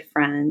very good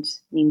friend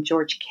named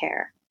George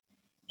Kerr.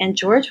 And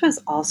George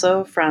was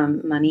also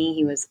from money.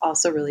 He was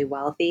also really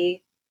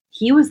wealthy.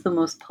 He was the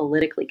most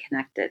politically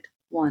connected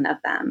one of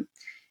them.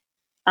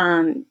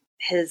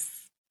 His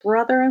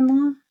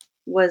brother-in-law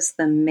was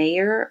the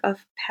mayor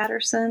of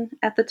Paterson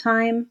at the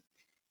time.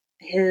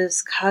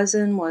 his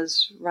cousin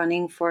was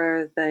running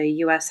for the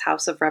U.S.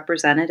 House of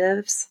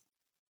Representatives,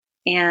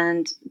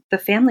 and the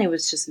family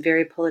was just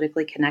very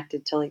politically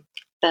connected to like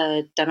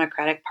the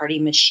Democratic Party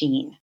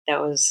machine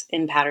that was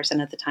in Patterson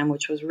at the time,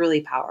 which was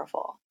really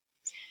powerful.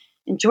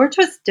 And George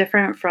was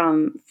different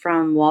from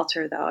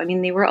Walter, though. I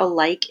mean, they were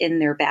alike in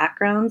their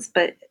backgrounds,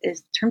 but in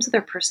terms of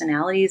their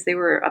personalities, they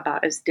were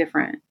about as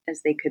different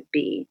as they could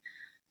be.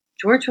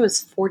 George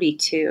was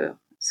 42,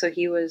 so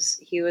he was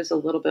a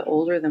little bit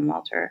older than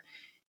Walter,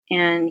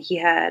 and he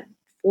had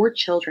 4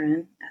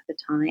 children at the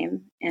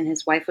time, and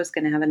his wife was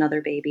going to have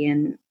another baby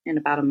in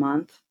about a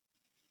month.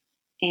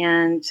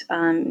 And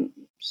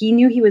he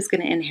knew he was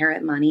going to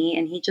inherit money,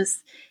 and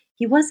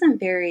he wasn't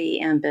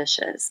very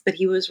ambitious, but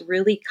he was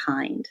really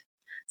kind.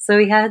 So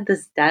he had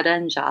this dead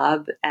end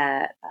job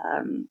at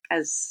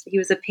as he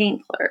was a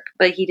paint clerk,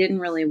 but he didn't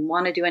really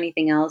want to do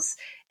anything else,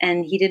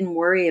 and he didn't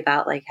worry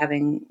about like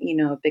having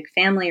a big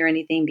family or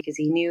anything because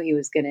he knew he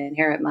was going to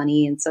inherit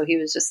money, and so he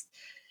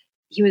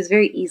was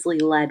very easily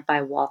led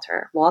by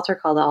Walter. Walter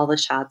called all the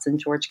shots, and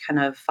George kind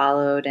of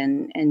followed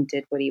and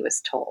did what he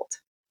was told.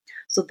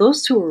 So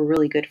those two were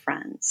really good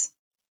friends.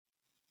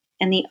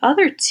 And the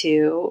other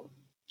two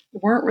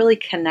weren't really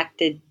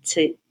connected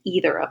to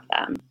either of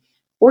them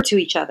or to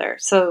each other.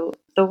 So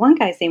the one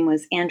guy's name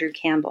was Andrew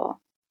Campbell,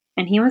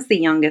 and he was the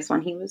youngest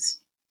one. He was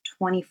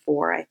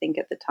 24, I think,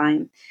 at the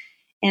time.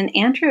 And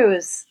Andrew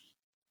was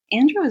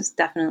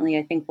definitely,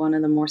 I think, one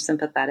of the more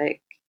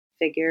sympathetic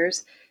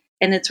figures.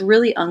 And it's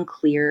really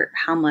unclear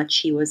how much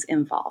he was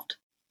involved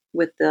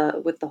with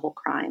the whole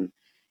crime.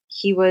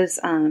 He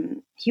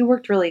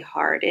worked really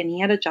hard, and he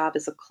had a job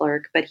as a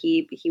clerk, but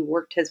he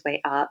worked his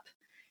way up.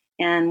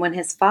 And when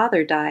his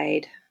father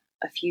died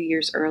a few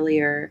years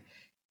earlier,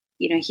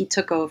 he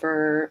took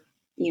over,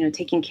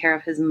 taking care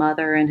of his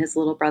mother and his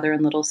little brother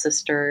and little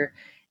sister,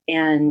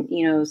 and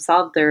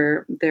solved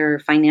their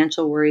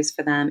financial worries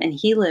for them. And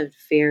he lived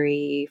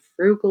very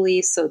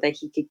frugally so that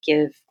he could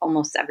give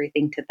almost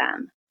everything to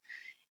them.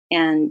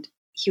 And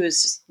he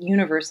was just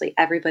universally,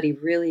 everybody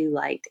really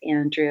liked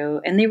Andrew,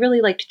 and they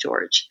really liked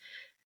George.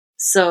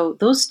 So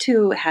those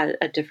two had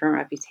a different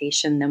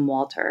reputation than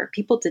Walter.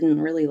 People didn't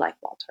really like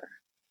Walter.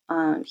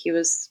 He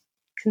was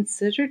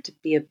considered to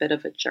be a bit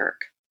of a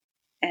jerk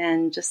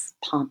and just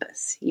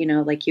pompous,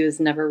 like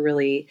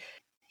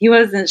he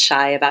wasn't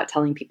shy about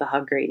telling people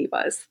how great he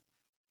was.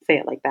 Say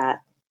it like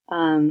that.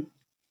 And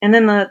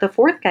then the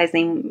fourth guy's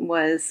name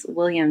was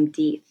William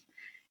Death.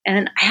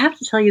 And I have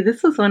to tell you,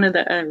 this was one of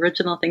the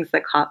original things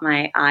that caught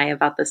my eye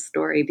about this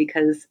story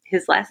because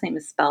his last name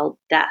is spelled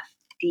Death,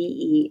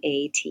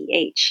 Death,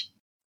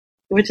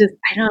 which is,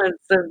 I know,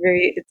 it's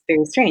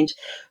very strange.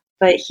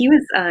 But he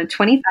was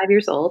 25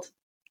 years old,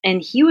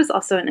 and he was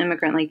also an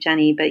immigrant like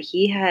Jenny, but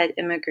he had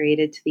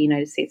immigrated to the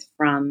United States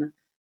from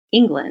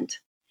England.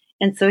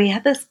 And so he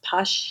had this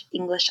posh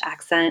English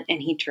accent,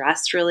 and he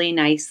dressed really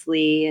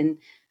nicely. And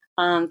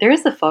there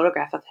is a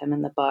photograph of him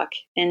in the book,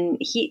 and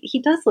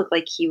he does look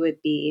like he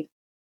would be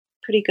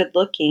pretty good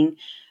looking,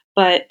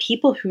 but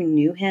people who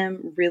knew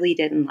him really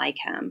didn't like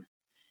him.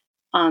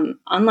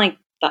 Unlike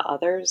the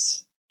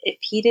others, if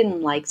he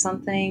didn't like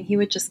something, he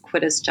would just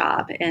quit his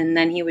job, and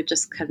then he would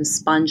just kind of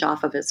sponge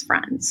off of his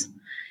friends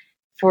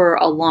for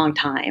a long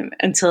time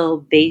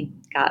until they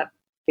got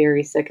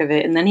very sick of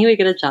it. And then he would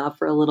get a job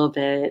for a little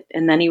bit,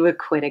 and then he would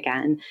quit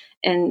again.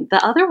 And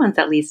the other ones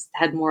at least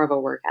had more of a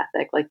work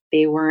ethic. Like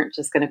they weren't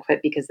just going to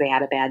quit because they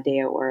had a bad day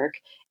at work,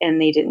 and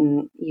they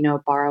didn't,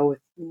 borrow with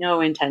no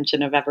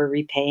intention of ever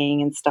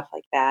repaying and stuff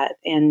like that.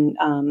 And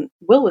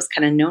Will was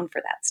kind of known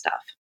for that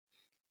stuff.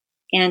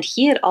 And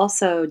he had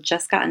also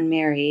just gotten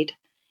married.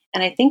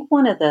 And I think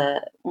one of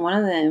the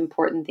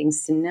important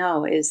things to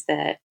know is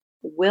that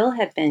Will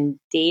had been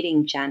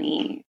dating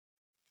Jenny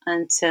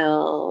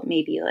until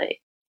maybe like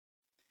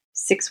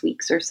 6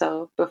 weeks or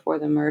so before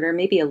the murder,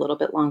 maybe a little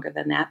bit longer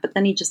than that. But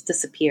then he just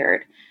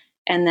disappeared.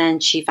 And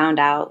then she found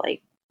out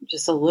like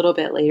just a little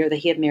bit later that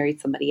he had married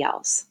somebody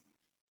else.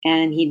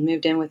 And he'd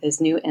moved in with his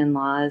new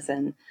in-laws.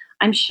 And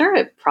I'm sure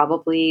it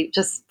probably,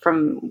 just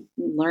from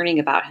learning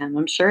about him,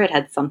 I'm sure it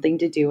had something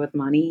to do with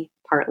money,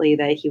 partly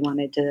that he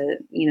wanted to,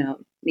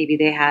 maybe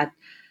they had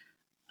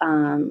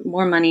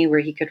more money where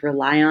he could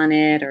rely on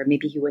it, or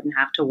maybe he wouldn't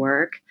have to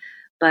work.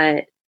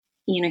 But,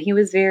 he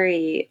was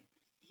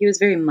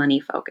very money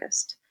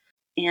focused.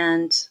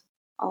 And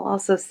I'll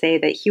also say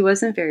that he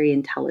wasn't very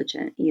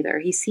intelligent either.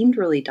 He seemed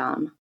really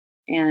dumb,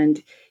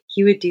 and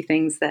he would do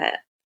things that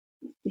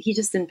he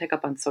just didn't pick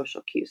up on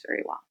social cues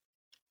very well.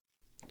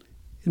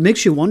 It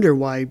makes you wonder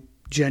why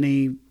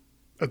Jenny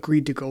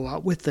agreed to go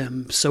out with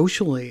them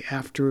socially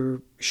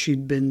after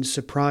she'd been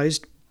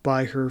surprised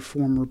by her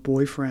former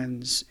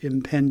boyfriend's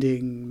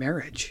impending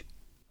marriage.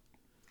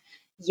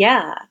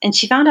 Yeah, and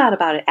she found out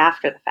about it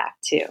after the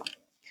fact too.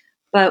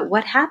 But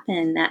what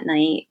happened that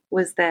night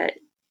was that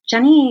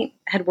Jenny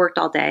had worked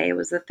all day. It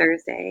was a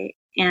Thursday,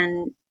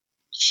 and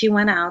she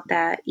went out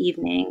that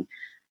evening,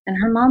 and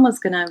her mom was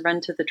going to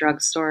run to the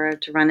drugstore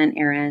to run an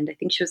errand. I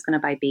think she was going to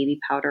buy baby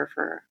powder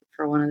for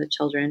one of the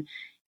children.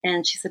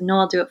 And she said, no,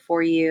 I'll do it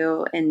for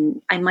you.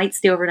 And I might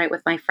stay overnight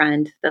with my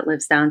friend that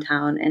lives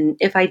downtown. And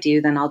if I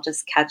do, then I'll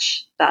just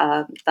catch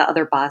the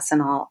other bus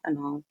and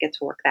I'll get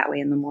to work that way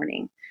in the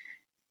morning.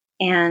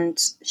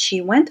 And she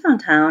went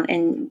downtown,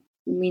 and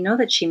we know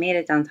that she made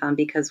it downtown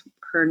because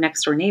her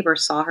next door neighbor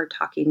saw her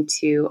talking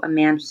to a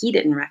man he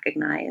didn't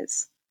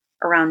recognize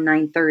around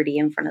 9:30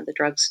 in front of the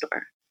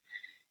drugstore.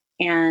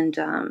 And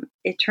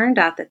it turned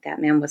out that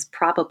that man was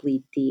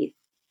probably Deeth.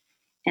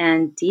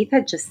 And Deeth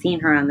had just seen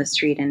her on the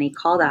street, and he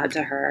called out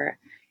to her.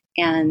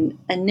 And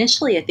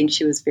initially, I think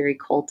she was very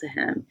cold to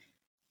him.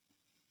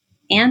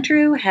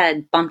 Andrew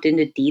had bumped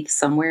into Deeth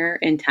somewhere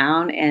in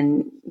town,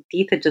 and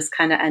Deeth had just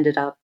kind of ended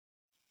up,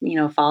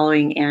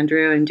 following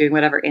Andrew and doing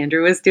whatever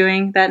Andrew was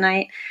doing that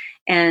night.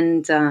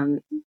 And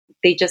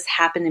they just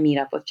happened to meet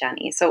up with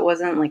Jenny. So it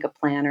wasn't like a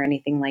plan or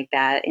anything like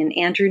that. And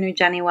Andrew knew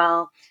Jenny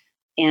well,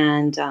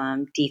 and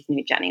Deeth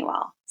knew Jenny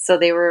well. So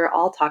they were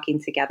all talking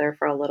together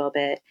for a little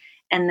bit.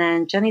 And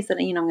then Jenny said,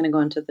 I'm going to go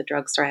into the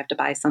drugstore. I have to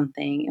buy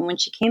something. And when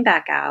she came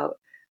back out,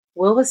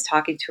 Will was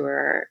talking to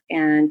her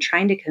and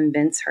trying to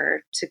convince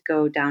her to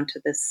go down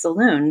to the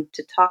saloon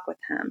to talk with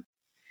him.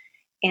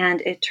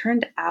 And it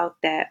turned out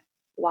that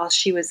while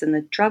she was in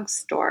the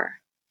drugstore,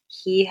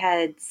 he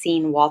had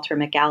seen Walter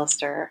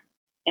McAllister,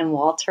 and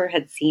Walter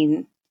had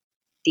seen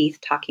Deeth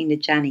talking to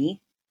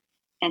Jenny.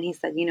 And he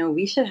said,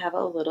 we should have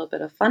a little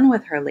bit of fun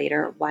with her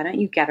later. Why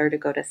don't you get her to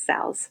go to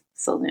Sal's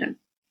saloon?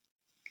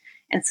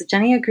 And so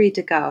Jenny agreed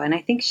to go. And I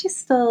think she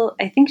still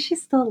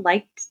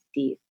liked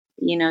Deeth,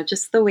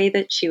 just the way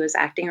that she was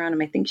acting around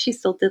him. I think she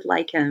still did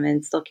like him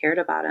and still cared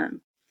about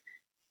him.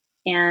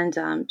 And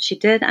she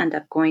did end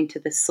up going to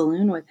the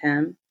saloon with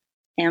him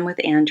and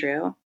with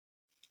Andrew.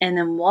 And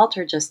then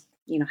Walter just,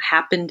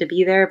 happened to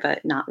be there,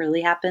 but not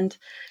really happened.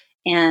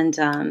 And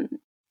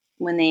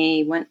when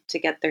they went to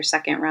get their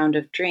second round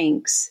of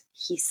drinks,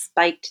 he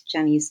spiked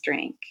Jenny's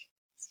drink.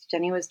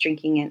 Jenny was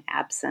drinking an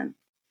absinthe,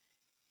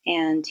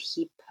 and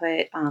he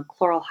put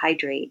chloral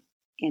hydrate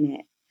in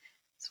it.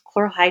 So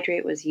chloral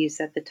hydrate was used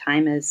at the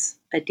time as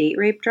a date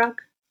rape drug,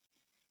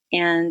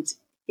 and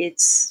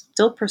it's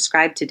still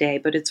prescribed today,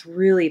 but it's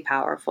really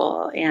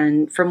powerful.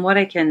 And from what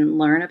I can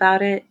learn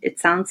about it, it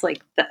sounds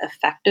like the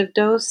effective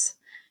dose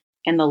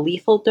and the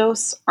lethal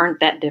dose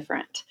aren't that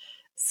different.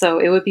 So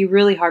it would be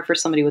really hard for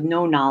somebody with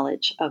no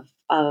knowledge of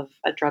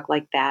a drug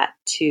like that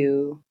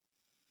to,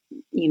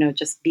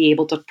 just be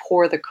able to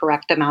pour the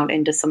correct amount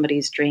into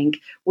somebody's drink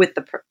with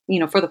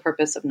for the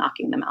purpose of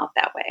knocking them out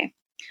that way.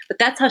 But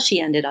that's how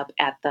she ended up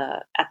at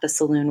the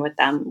saloon with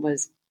them.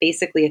 Was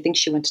basically, I think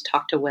she went to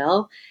talk to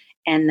Will,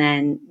 and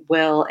then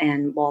Will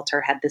and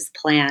Walter had this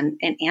plan,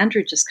 and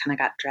Andrew just kind of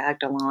got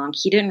dragged along.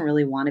 He didn't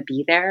really want to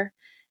be there.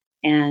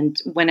 And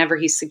whenever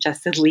he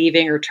suggested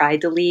leaving or tried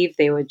to leave,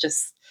 they would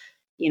just,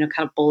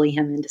 kind of bully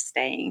him into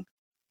staying.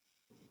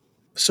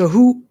 So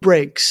who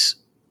breaks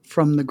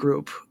from the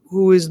group?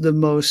 Who is the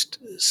most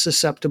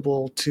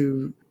susceptible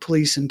to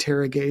police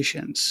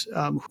interrogations?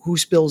 Who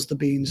spills the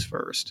beans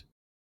first?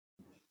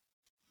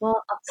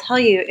 Well, I'll tell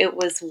you, it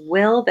was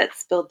Will that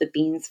spilled the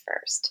beans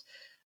first.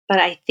 But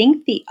I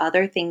think the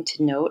other thing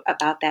to note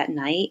about that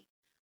night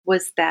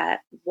was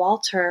that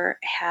Walter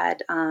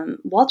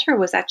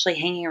was actually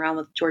hanging around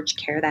with George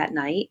Kerr that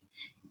night.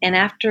 And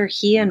after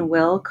he and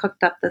Will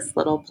cooked up this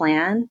little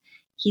plan,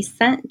 he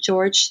sent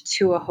George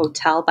to a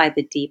hotel by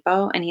the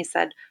depot, and he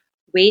said,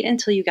 wait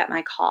until you get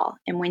my call.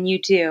 And when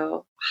you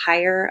do,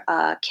 hire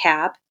a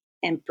cab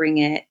and bring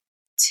it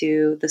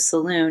to the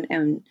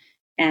saloon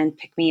and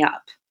pick me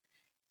up.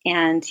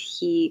 And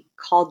he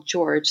called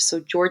George.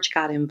 So George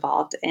got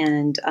involved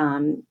and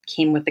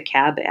came with the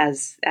cab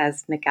as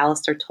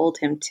McAllister told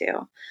him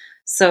to.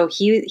 So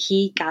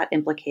he got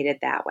implicated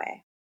that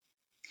way.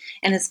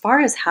 And as far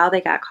as how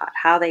they got caught,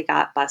 how they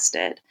got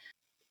busted,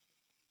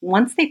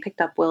 once they picked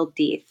up Will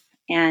Deeth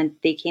and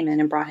they came in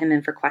and brought him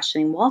in for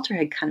questioning, Walter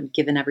had kind of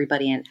given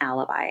everybody an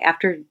alibi.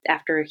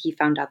 After he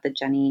found out that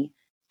Jenny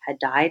had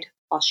died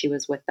while she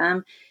was with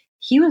them,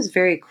 he was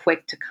very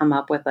quick to come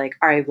up with like,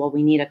 all right, well,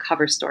 we need a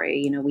cover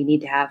story. We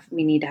need to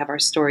have our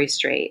story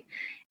straight.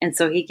 And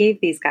so he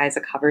gave these guys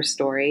a cover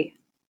story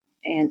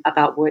and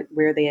about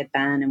where they had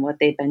been and what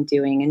they'd been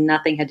doing, and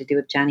nothing had to do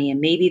with Jenny.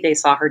 And maybe they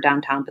saw her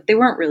downtown, but they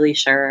weren't really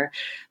sure.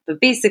 But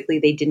basically,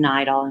 they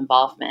denied all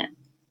involvement.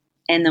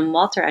 And then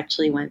Walter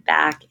actually went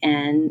back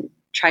and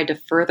tried to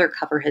further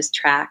cover his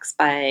tracks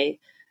by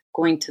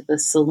going to the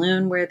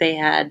saloon where they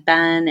had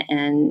been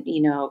and,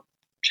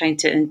 trying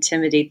to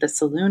intimidate the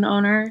saloon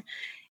owner.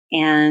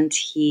 And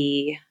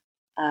he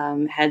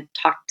had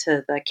talked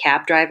to the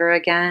cab driver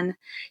again.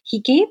 He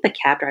gave the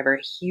cab driver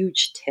a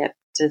huge tip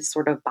to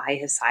sort of buy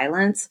his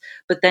silence,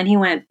 but then he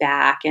went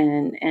back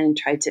and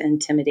tried to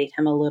intimidate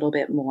him a little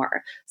bit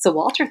more. So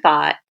Walter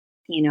thought,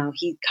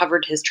 he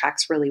covered his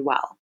tracks really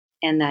well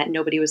and that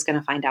nobody was going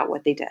to find out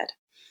what they did.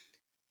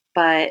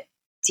 But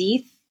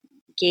Deeth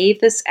gave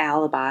this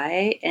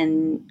alibi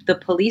and the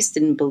police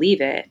didn't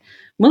believe it,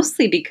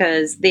 mostly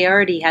because they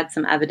already had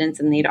some evidence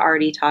and they'd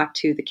already talked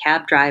to the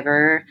cab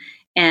driver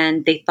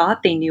and they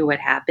thought they knew what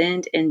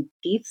happened, and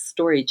Deeth's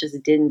story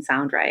just didn't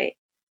sound right.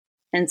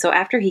 And so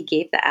after he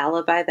gave the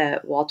alibi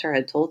that Walter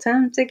had told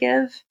him to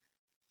give,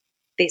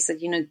 they said,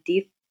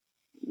 Deeth,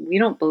 we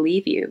don't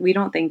believe you. We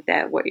don't think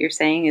that what you're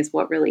saying is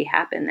what really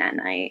happened that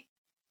night.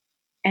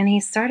 And he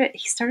started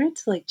to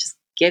like just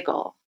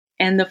giggle.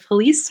 And the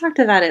police talked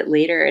about it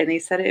later, and they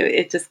said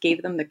it just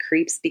gave them the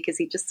creeps because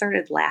he just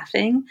started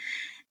laughing.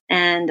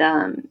 And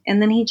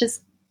then he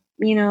just,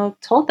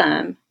 told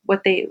them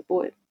what they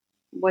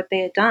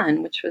had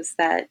done, which was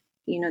that,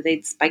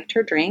 they'd spiked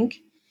her drink,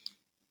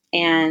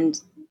 and,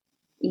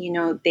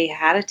 they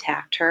had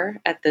attacked her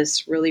at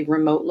this really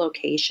remote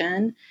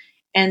location.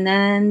 And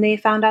then they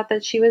found out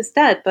that she was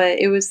dead, but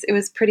it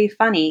was pretty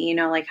funny,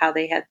 like how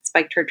they had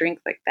spiked her drink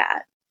like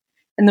that.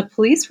 And the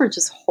police were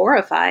just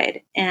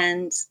horrified.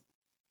 And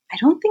I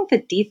don't think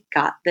that Deeth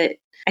got that.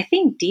 I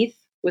think Deeth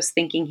was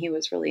thinking he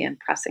was really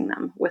impressing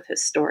them with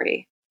his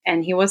story.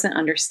 And he wasn't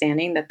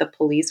understanding that the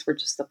police were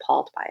just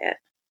appalled by it.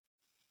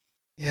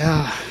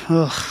 Yeah.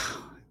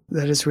 Ugh,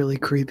 that is really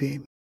creepy.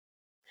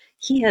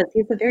 He is.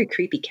 He's a very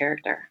creepy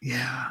character.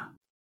 Yeah.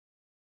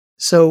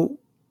 So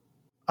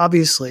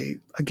obviously,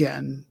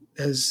 again,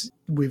 as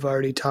we've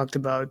already talked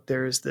about,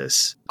 there's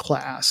this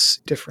class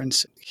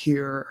difference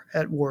here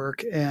at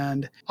work.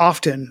 And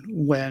often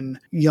when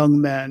young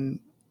men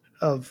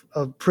of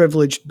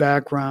privileged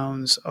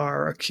backgrounds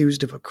are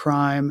accused of a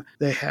crime,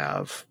 they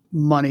have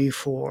money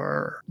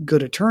for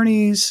good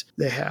attorneys,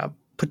 they have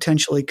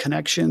potentially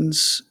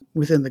connections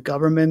within the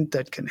government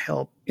that can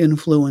help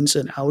influence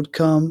an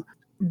outcome.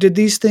 Did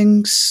these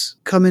things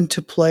come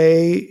into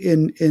play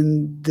in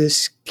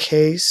this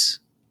case?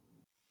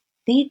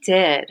 They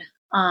did.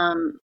 I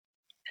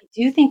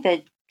do think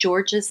that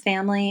George's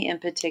family in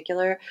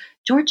particular,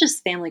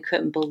 George's family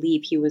couldn't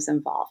believe he was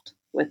involved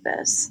with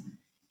this.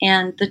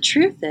 And the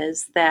truth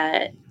is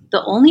that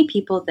the only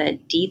people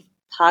that Deeth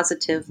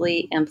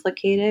positively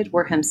implicated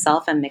were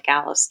himself and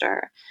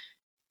McAllister.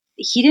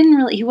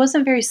 He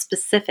wasn't very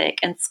specific,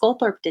 and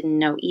Sculthorpe didn't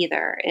know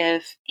either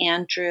if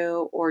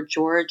Andrew or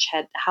George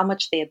had, how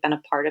much they had been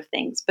a part of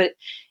things, but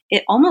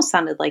it almost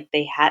sounded like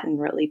they hadn't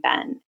really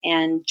been.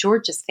 And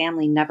George's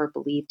family never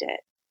believed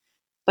it.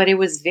 But it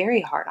was very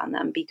hard on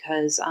them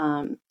because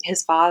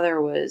his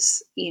father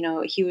was,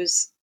 he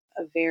was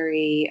a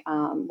very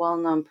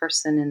well-known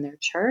person in their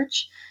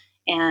church,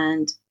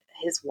 and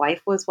his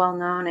wife was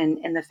well-known,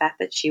 and the fact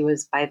that she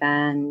was by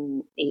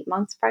then 8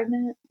 months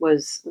pregnant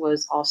was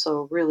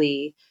also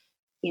really,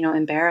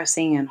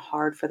 embarrassing and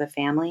hard for the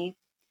family.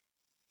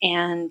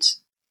 And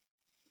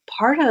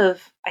part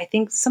of, I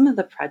think, some of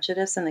the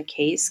prejudice in the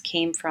case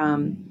came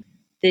from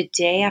the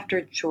day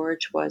after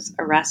George was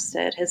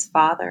arrested. His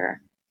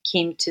father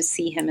came to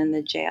see him in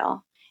the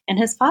jail, and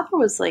his father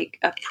was like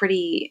a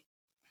pretty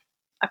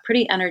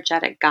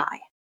energetic guy.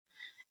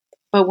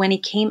 But when he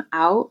came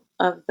out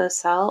of the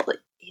cell,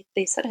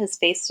 they said his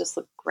face just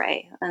looked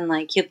gray and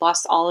like he had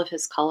lost all of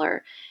his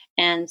color.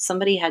 And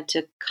somebody had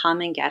to come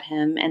and get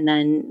him. And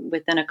then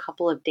within a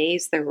couple of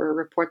days, there were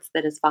reports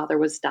that his father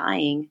was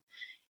dying.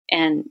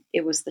 And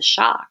it was the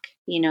shock,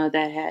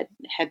 that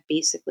had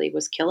basically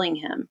was killing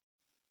him.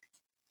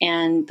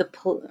 And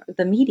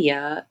the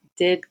media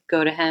did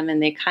go to him,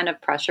 and they kind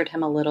of pressured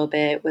him a little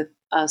bit with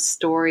a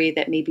story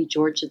that maybe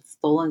George had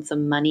stolen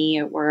some money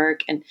at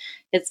work. And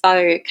his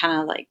father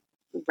kind of like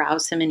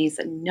roused him, and he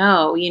said,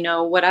 no,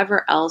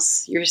 whatever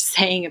else you're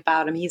saying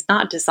about him, he's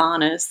not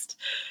dishonest.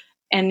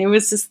 And it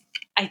was just,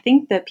 I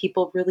think that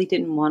people really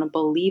didn't want to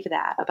believe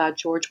that about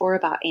George or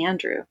about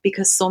Andrew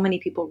because so many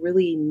people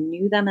really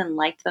knew them and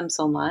liked them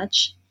so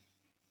much.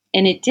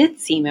 And it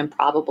did seem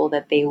improbable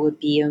that they would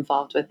be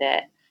involved with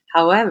it.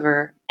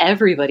 However,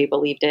 everybody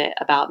believed it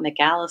about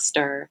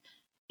McAllister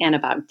and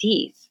about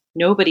Deeth.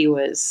 Nobody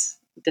was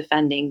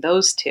defending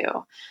those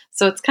two.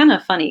 So it's kind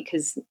of funny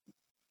because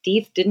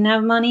Deeth didn't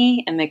have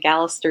money and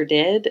McAllister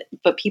did,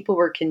 but people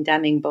were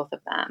condemning both of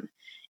them.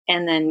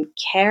 And then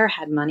Kerr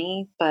had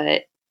money,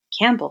 but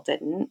Campbell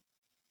didn't.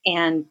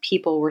 And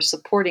people were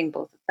supporting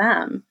both of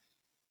them.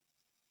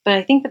 But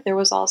I think that there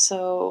was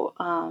also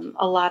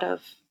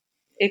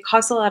it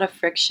caused a lot of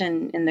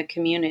friction in the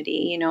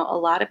community. A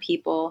lot of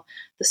people,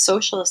 the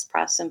socialist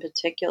press in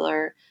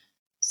particular,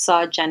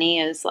 saw Jenny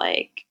as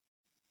like,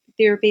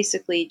 they were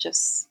basically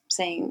just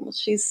saying, well,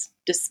 she's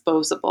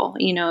disposable.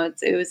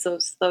 It was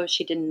as though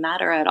she didn't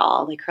matter at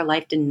all. Like her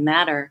life didn't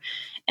matter.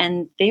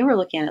 And they were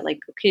looking at it like,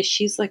 okay,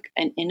 she's like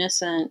an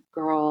innocent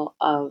girl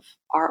of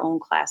our own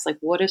class. Like,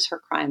 what is her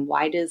crime?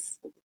 Why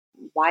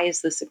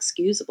is this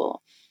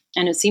excusable?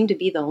 And it seemed to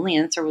be the only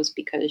answer was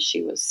because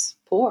she was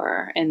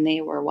poor and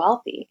they were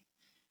wealthy.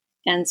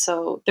 And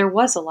so there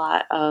was a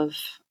lot of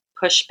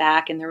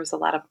pushback and there was a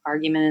lot of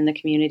argument in the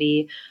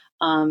community.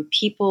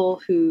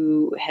 People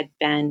who had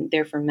been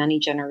there for many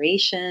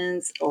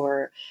generations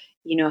or,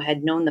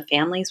 had known the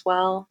families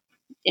well,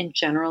 in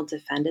general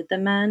defended the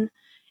men.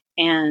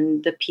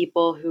 And the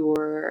people who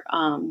were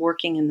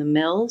working in the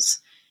mills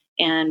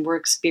and were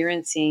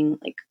experiencing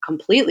like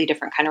completely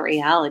different kind of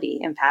reality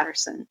in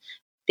Paterson,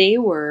 they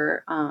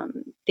more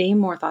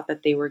thought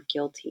that they were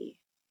guilty.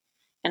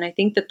 And I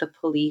think that the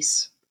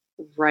police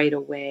right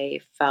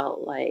away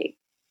felt like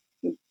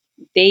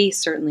they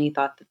certainly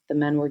thought that the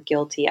men were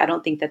guilty. I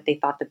don't think that they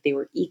thought that they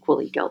were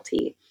equally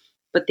guilty,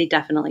 but they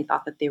definitely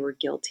thought that they were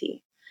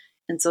guilty.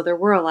 And so there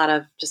were a lot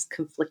of just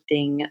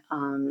conflicting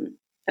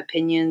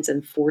opinions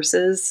and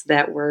forces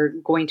that were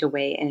going to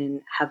weigh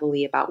in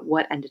heavily about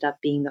what ended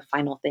up being the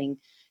final thing,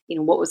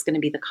 what was going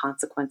to be the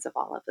consequence of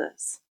all of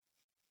this.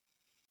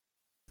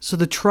 So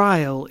the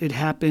trial, it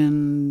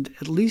happened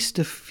at least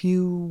a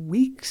few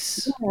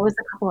weeks? Yeah, it was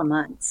a couple of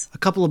months. A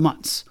couple of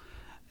months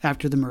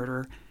after the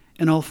murder,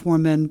 and all four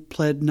men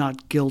pled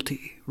not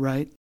guilty,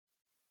 right?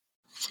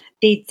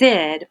 They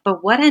did,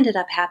 but what ended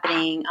up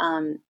happening,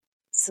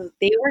 so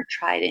they were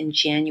tried in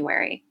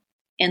January,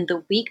 and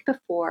the week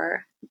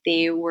before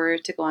they were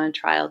to go on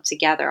trial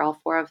together, all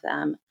four of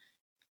them,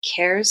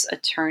 Kerr's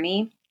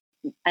attorney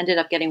ended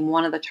up getting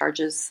one of the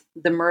charges,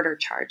 the murder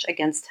charge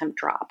against him,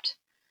 dropped.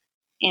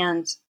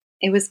 And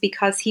it was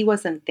because he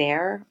wasn't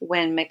there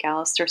when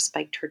McAllister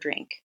spiked her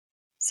drink.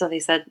 So they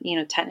said,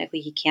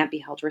 technically he can't be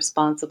held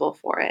responsible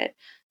for it.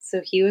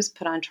 So he was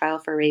put on trial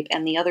for rape,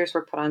 and the others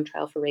were put on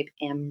trial for rape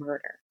and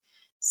murder.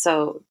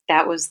 So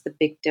that was the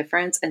big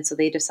difference. And so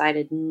they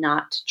decided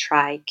not to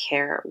try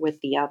Kerr with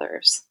the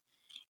others.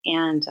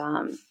 And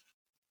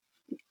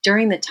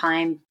during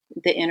the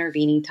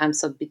intervening time,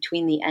 so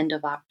between the end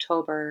of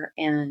October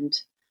and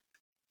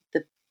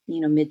the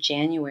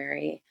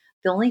mid-January,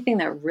 the only thing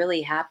that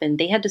really happened,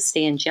 they had to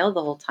stay in jail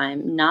the whole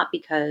time, not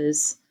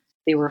because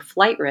they were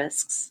flight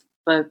risks,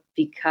 but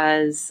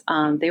because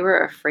they were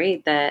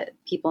afraid that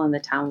people in the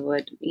town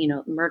would,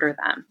 murder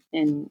them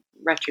in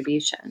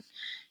retribution.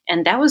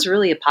 And that was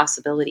really a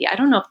possibility. I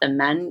don't know if the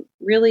men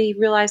really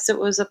realized it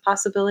was a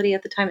possibility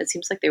at the time. It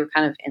seems like they were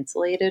kind of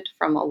insulated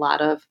from a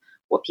lot of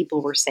what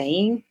people were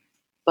saying,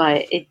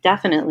 but it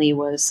definitely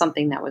was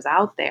something that was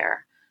out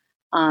there.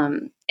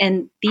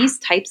 And these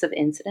types of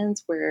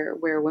incidents where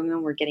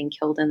women were getting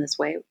killed in this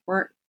way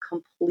weren't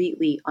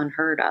completely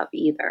unheard of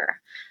either.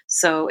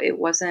 So it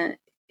wasn't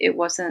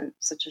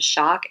such a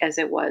shock as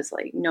it was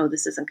like, no,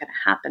 this isn't going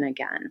to happen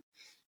again.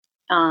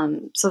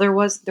 So there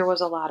was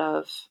a lot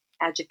of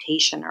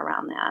agitation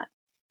around that.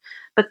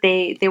 But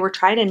they were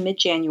tried in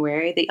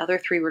mid-January. The other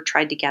three were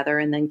tried together,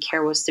 and then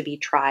Kerr was to be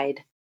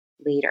tried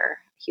later.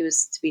 He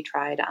was to be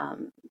tried,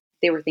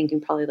 they were thinking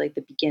probably like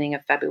the beginning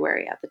of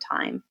February at the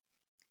time.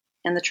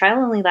 And the trial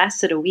only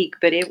lasted a week,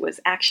 but it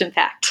was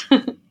action-packed.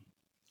 A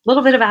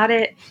little bit about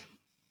it.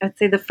 I'd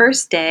say the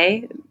first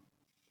day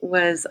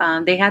was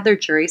they had their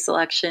jury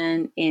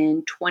selection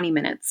in 20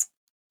 minutes.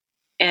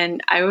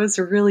 And I was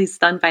really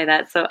stunned by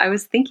that. So I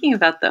was thinking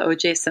about the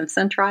O.J.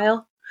 Simpson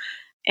trial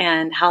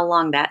and how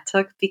long that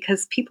took,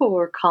 because people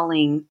were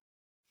calling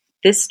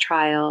this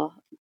trial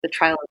the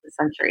trial of the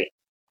century.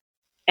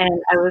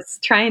 And I was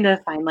trying to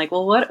find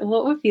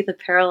what would be the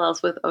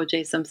parallels with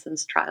O.J.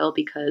 Simpson's trial,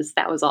 because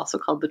that was also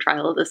called the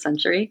trial of the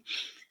century.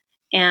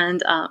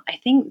 And I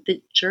think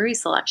the jury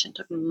selection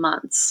took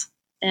months.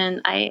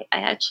 And I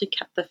actually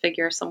kept the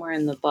figure somewhere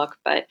in the book,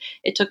 but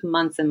it took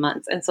months and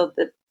months. And so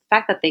the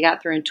fact that they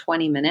got through in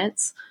 20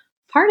 minutes,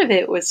 part of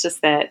it was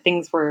just that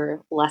things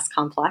were less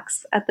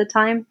complex at the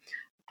time.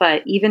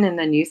 But even in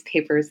the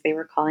newspapers, they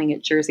were calling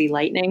it Jersey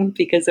Lightning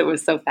because it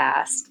was so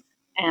fast.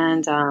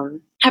 And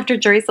after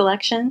jury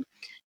selection,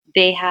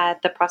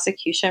 the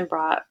prosecution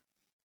brought,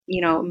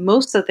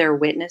 most of their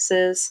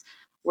witnesses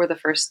were the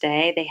first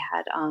day. They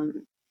had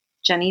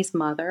Jenny's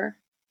mother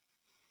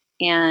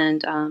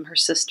and her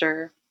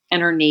sister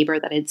and her neighbor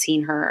that had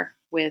seen her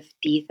with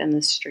Deeth in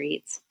the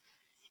streets.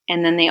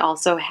 And then they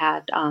also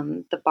had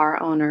the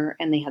bar owner,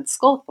 and they had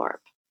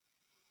Sculthorpe.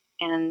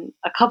 And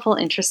a couple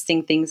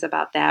interesting things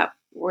about that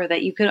were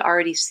that you could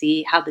already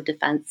see how the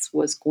defense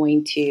was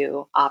going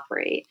to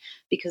operate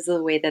because of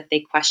the way that they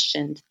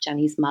questioned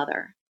Jenny's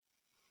mother.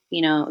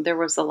 There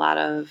was a lot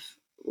of,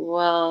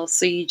 well,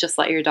 so you just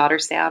let your daughter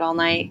stay out all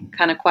night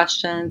kind of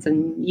questions,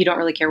 and you don't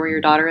really care where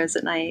your daughter is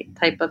at night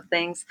type of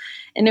things.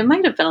 And it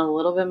might have been a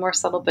little bit more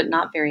subtle, but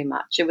not very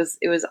much. It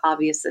was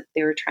obvious that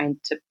they were trying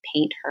to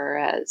paint her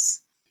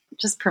as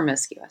just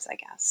promiscuous, I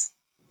guess.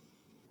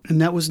 And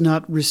that was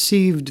not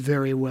received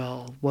very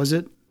well, was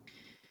it?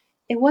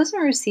 It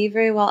wasn't received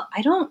very well.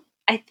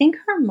 I think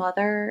her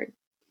mother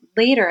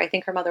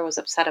was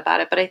upset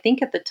about it, but I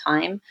think at the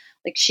time,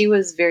 she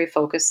was very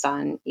focused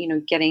on,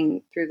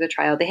 getting through the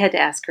trial. They had to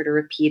ask her to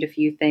repeat a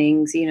few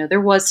things.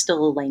 There was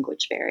still a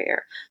language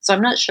barrier. So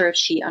I'm not sure if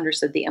she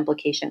understood the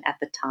implication at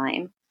the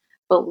time,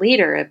 but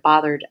later it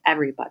bothered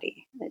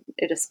everybody.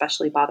 It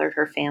especially bothered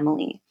her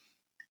family.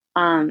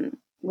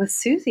 With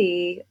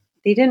Susie,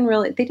 they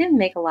didn't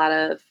make a lot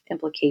of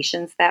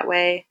implications that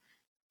way.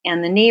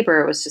 And the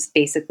neighbor was just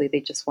basically, they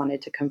just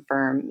wanted to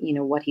confirm,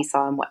 what he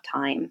saw and what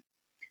time.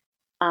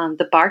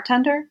 The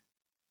bartender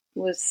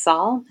was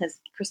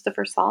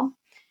Christopher Saul.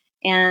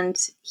 And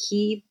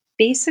he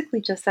basically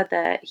just said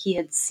that he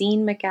had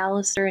seen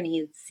McAllister and he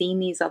had seen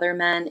these other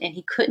men, and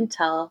he couldn't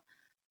tell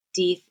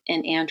Deeth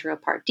and Andrew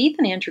apart. Deeth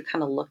and Andrew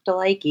kind of looked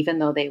alike, even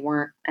though they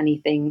weren't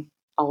anything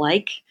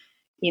alike,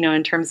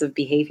 in terms of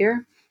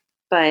behavior.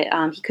 But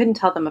he couldn't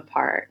tell them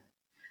apart.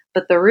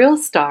 But the real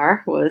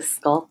star was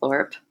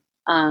Sculthorpe.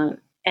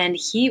 And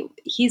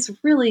he's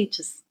really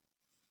just,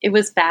 it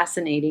was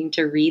fascinating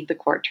to read the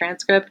court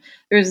transcript.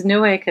 There was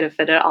no way I could have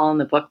fit it all in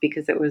the book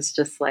because it was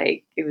just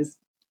like, it was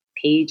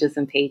pages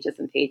and pages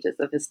and pages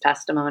of his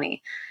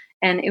testimony.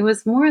 And it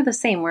was more of the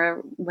same, where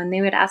when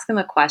they would ask him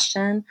a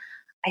question,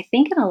 I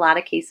think in a lot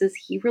of cases,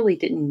 he really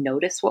didn't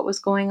notice what was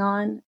going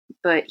on,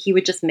 but he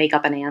would just make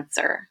up an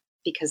answer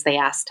because they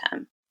asked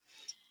him.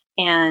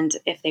 And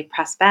if they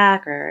pressed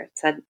back or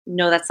said,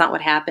 no, that's not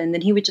what happened,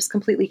 then he would just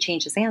completely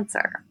change his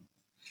answer.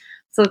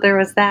 So there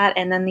was that.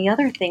 And then the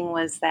other thing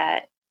was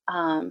that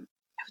I would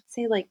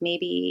say like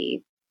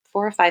maybe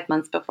 4 or 5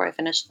 months before I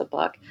finished the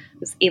book, I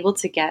was able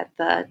to get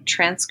the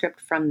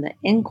transcript from the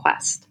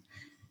inquest,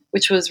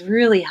 which was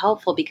really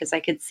helpful because I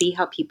could see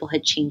how people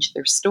had changed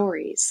their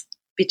stories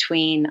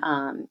between,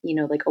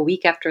 like a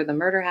week after the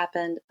murder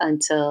happened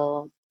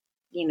until,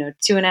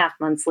 2.5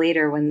 months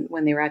later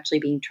when they were actually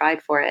being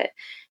tried for it.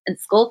 And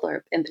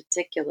Sculthorpe in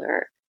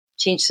particular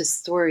changed his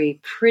story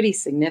pretty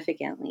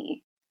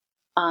significantly,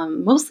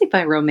 mostly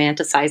by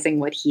romanticizing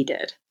what he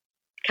did,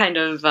 kind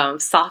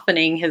of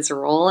softening his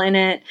role in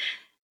it.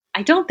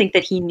 I don't think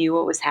that he knew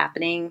what was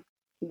happening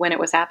when it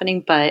was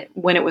happening, but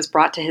when it was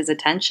brought to his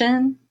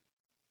attention,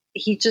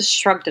 he just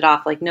shrugged it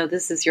off like, no,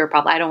 this is your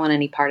problem. I don't want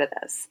any part of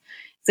this.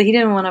 So he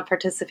didn't want to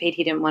participate.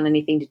 He didn't want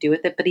anything to do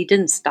with it, but he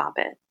didn't stop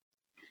it.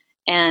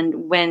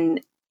 And when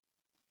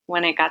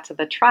it got to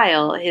the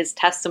trial, his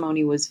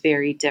testimony was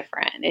very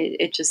different.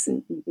 It just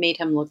made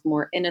him look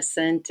more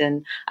innocent.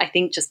 And I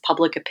think just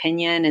public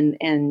opinion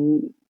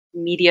and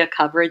media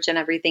coverage and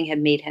everything had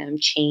made him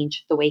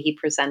change the way he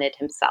presented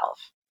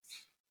himself.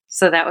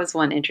 So that was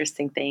one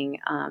interesting thing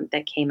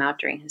that came out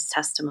during his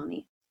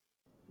testimony.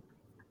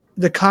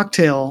 The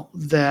cocktail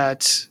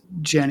that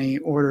Jenny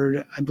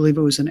ordered, I believe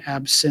it was an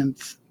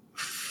absinthe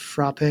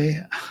frappe.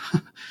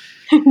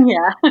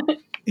 Yeah.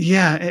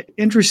 Yeah,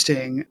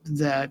 interesting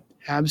that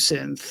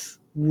absinthe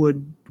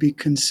would be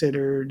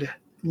considered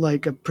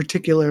like a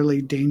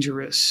particularly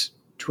dangerous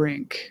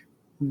drink,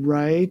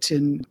 right?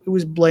 And it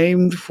was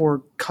blamed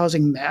for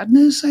causing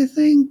madness, I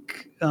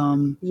think.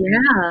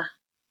 Yeah.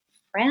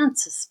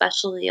 France,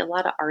 especially, a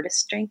lot of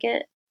artists drink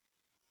it.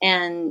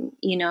 And,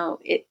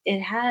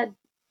 it had,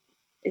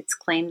 it's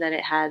claimed that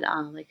it had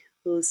like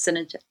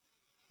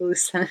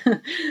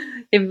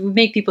it would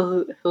make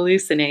people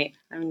hallucinate.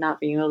 I'm not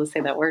being able to say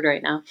that word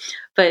right now,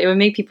 but it would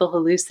make people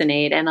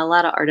hallucinate. And a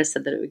lot of artists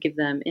said that it would give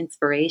them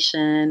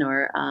inspiration,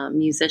 or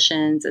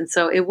musicians. And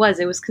so it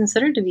was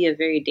considered to be a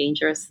very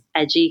dangerous,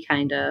 edgy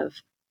kind of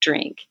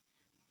drink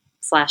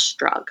 /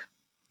 drug.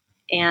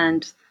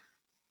 And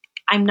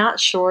I'm not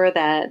sure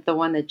that the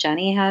one that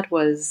Jenny had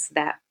was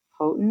that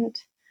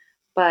potent,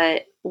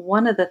 but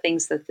one of the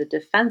things that the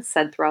defense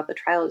said throughout the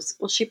trial is,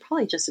 well, she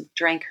probably just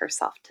drank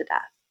herself to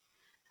death.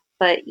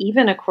 But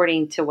even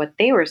according to what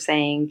they were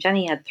saying,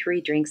 Jenny had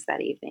 3 drinks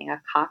that evening: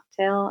 a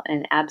cocktail,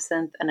 an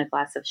absinthe, and a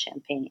glass of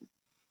champagne.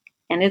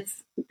 And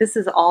this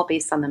is all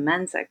based on the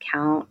men's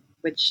account,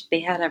 which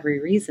they had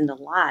every reason to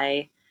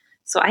lie.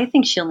 So I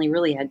think she only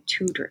really had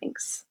 2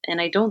 drinks.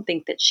 And I don't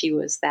think that she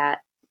was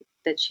that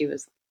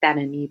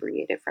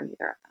inebriated from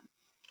either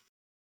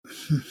of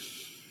them.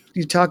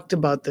 You talked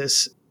about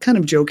this kind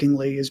of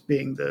jokingly as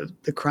being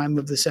the crime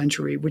of the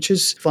century, which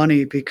is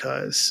funny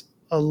because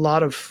a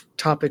lot of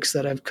topics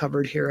that I've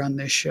covered here on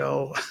this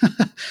show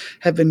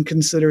have been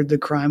considered the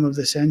crime of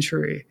the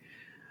century.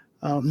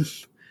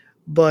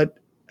 But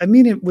I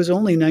mean, it was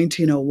only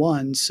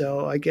 1901,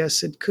 so I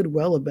guess it could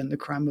well have been the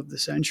crime of the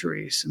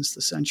century since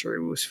the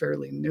century was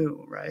fairly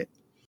new, right?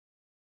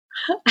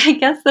 I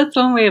guess that's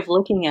one way of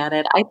looking at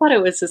it. I thought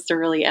it was just a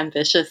really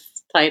ambitious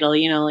title,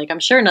 like I'm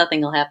sure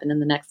nothing will happen in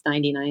the next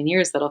 99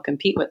 years that'll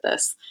compete with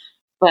this.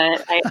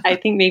 But I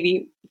think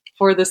maybe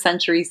for the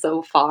century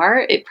so far,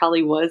 it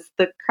probably was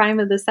the crime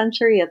of the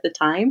century at the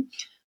time.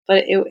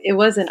 But it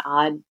was an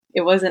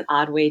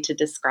odd way to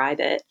describe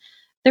it.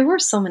 There were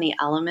so many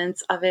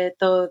elements of it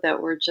though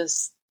that were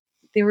just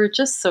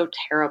so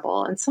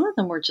terrible, and some of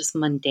them were just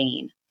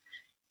mundane.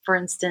 For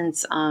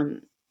instance,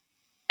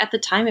 at the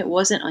time, it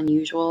wasn't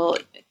unusual.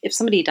 If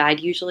somebody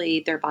died, usually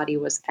their body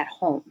was at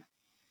home,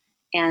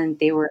 and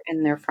they were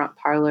in their front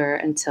parlor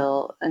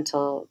until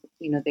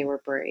they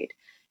were buried.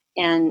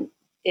 And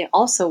it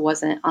also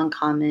wasn't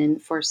uncommon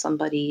for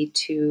somebody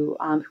who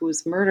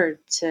was murdered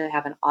to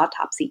have an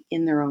autopsy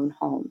in their own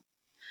home.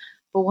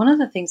 But one of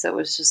the things that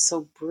was just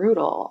so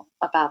brutal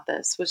about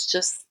this was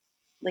just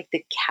like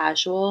the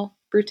casual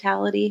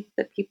brutality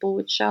that people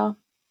would show.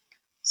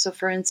 So,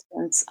 for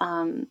instance,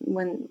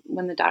 when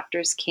the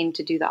doctors came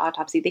to do the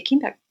autopsy, they came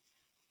back.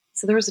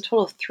 So there was a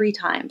total of 3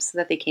 times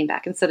that they came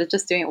back. Instead of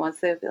just doing it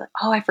once, they would be like,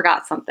 "Oh, I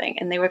forgot something,"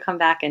 and they would come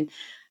back and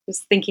was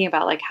thinking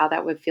about like how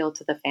that would feel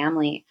to the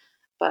family.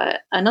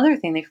 But another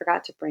thing, they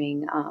forgot to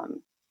bring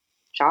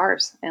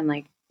jars and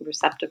like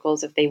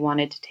receptacles if they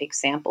wanted to take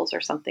samples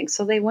or something.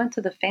 So they went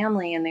to the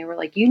family and they were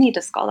like, "You need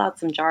to scald out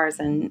some jars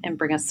and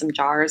bring us some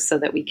jars so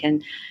that we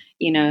can,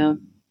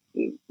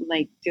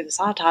 like do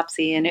this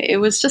autopsy." And it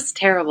was just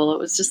terrible. It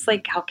was just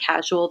like how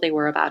casual they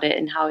were about it,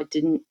 and how it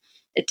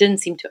didn't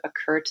seem to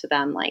occur to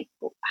them like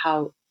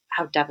how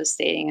how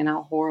devastating and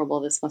how horrible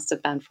this must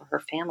have been for her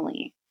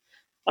family.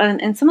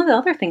 And some of the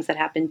other things that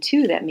happened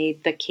too that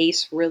made the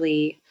case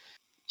really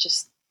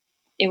just,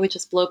 it would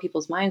just blow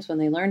people's minds when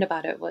they learned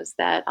about it was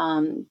that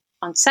on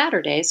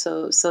Saturday,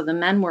 so the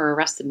men were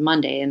arrested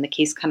Monday and the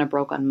case kind of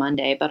broke on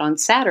Monday, but on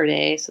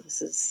Saturday, so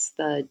this is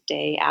the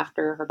day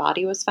after her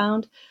body was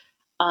found,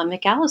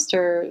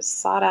 McAllister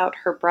sought out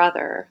her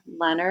brother,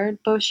 Leonard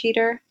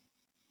Bosheter,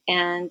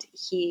 and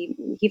he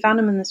found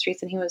him in the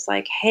streets and he was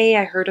like, "Hey,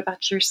 I heard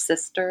about your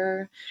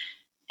sister."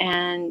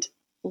 And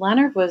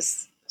Leonard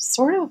was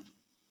sort of,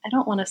 I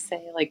don't want to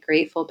say like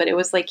grateful, but it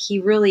was like he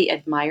really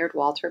admired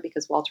Walter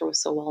because Walter was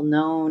so well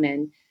known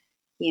and,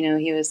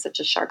 he was such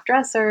a sharp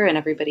dresser and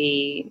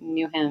everybody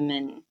knew him.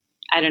 And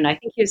I don't know, I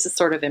think he was just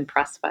sort of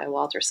impressed by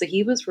Walter. So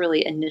he was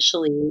really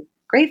initially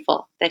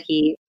grateful that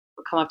he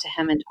would come up to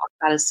him and talk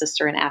about his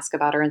sister and ask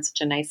about her in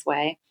such a nice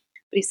way.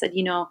 But he said,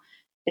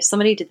 if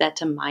somebody did that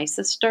to my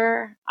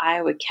sister,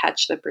 I would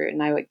catch the brute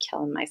and I would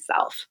kill him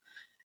myself.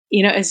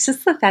 It's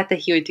just the fact that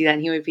he would do that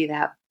and he would be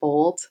that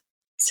bold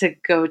to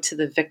go to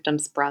the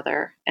victim's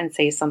brother and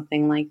say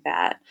something like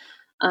that.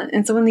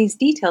 And so when these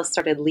details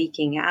started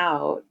leaking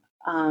out,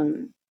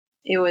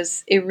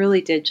 it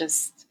really did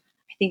just,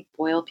 I think,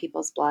 boil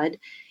people's blood.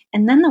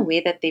 And then the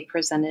way that they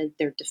presented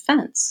their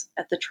defense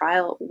at the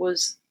trial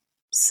was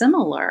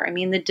similar. I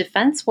mean, the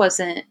defense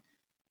wasn't,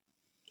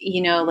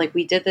 like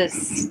we did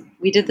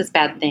this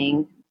bad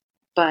thing,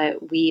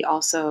 but we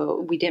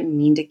didn't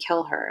mean to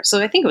kill her. So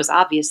I think it was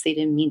obvious they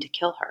didn't mean to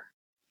kill her.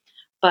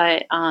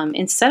 But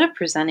instead of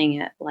presenting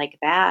it like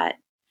that,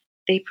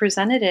 they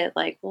presented it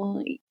like,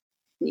 well,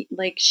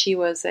 like she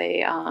was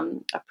a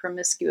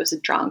promiscuous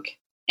drunk,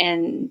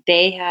 and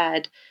they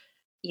had,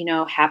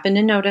 happened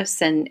to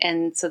notice,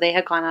 and so they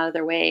had gone out of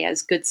their way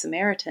as good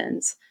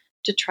Samaritans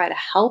to try to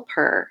help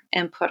her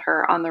and put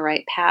her on the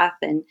right path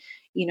and,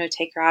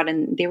 take her out.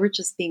 And they were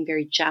just being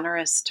very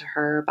generous to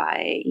her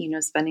by,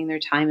 spending their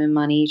time and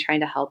money trying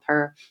to help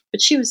her.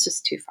 But she was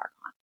just too far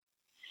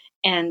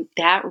gone. And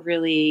that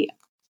really,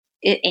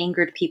 it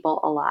angered people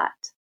a lot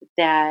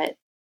that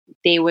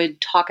they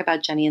would talk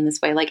about Jenny in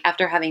this way, like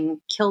after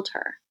having killed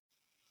her,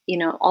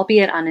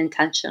 albeit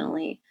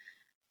unintentionally,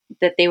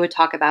 that they would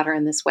talk about her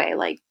in this way,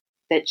 like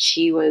that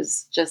she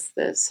was just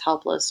this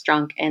helpless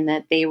drunk and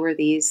that they were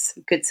these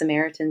good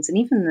Samaritans. And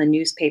even the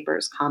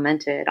newspapers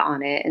commented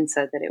on it and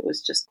said that it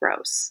was just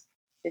gross.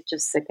 It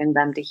just sickened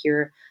them to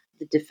hear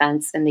the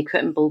defense, and they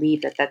couldn't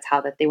believe that that's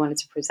how that they wanted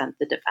to present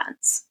the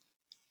defense.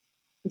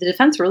 The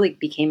defense really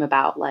became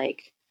about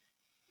like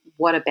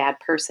what a bad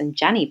person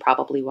Jenny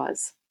probably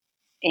was,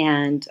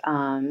 and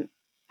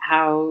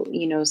how,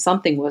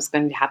 something was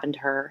going to happen to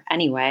her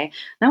anyway.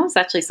 And that was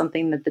actually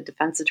something that the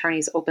defense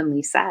attorneys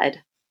openly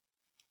said.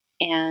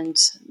 And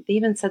they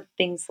even said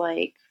things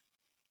like,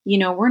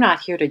 we're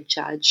not here to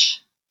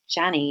judge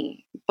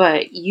Jenny,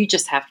 but you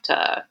just have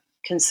to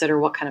consider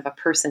what kind of a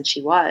person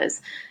she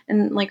was.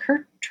 And like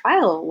her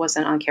trial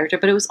wasn't on character,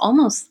 but it was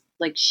almost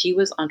like she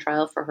was on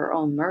trial for her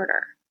own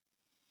murder,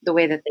 the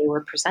way that they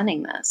were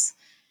presenting this.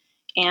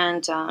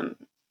 And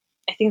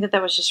I think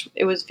that was just,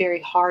 it was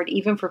very hard,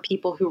 even for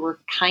people who were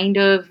kind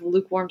of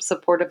lukewarm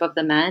supportive of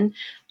the men.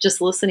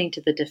 Just listening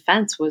to the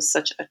defense was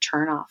such a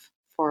turnoff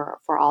for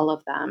all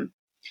of them.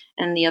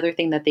 And the other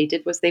thing that they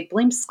did was they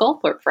blamed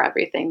Sculthorpe for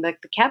everything,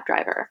 like the cab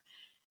driver.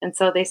 And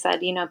so they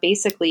said,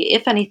 basically,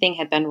 if anything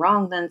had been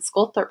wrong, then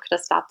Sculthorpe could have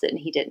stopped it, and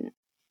he didn't.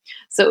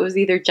 So it was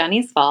either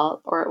Jenny's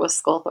fault or it was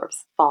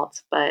Sculthorpe's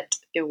fault, but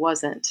it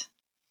wasn't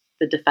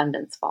the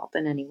defendant's fault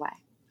in any way.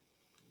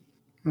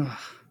 Ugh.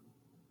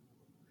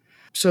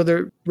 So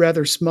they're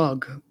rather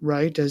smug,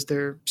 right? As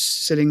they're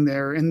sitting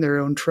there in their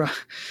own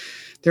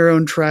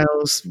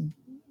trials,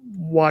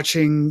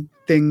 watching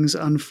things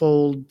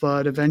unfold,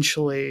 but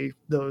eventually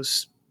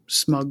those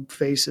smug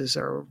faces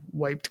are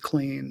wiped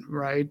clean,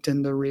 right?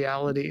 And the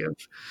reality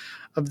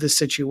of the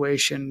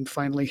situation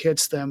finally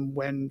hits them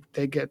when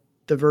they get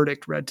the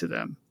verdict read to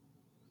them.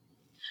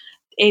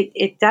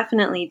 It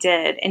definitely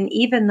did. And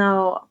even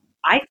though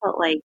I felt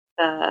like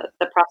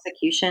the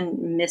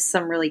prosecution missed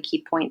some really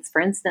key points, for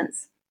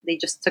instance, they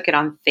just took it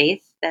on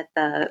faith that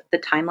the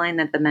timeline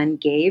that the men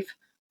gave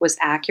was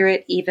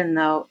accurate, even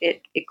though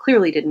it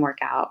clearly didn't work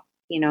out,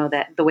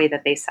 that the way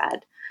that they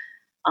said.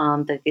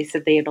 That they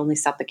said they had only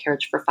stopped the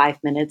carriage for 5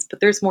 minutes, but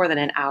there's more than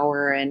an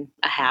hour and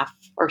a half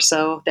or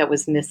so that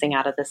was missing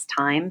out of this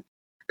time.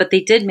 But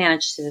they did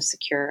manage to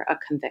secure a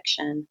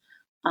conviction.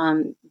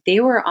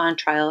 They were on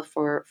trial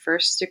for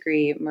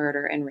first-degree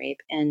murder and rape,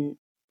 and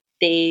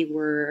they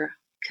were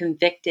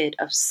convicted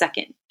of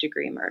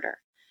second-degree murder.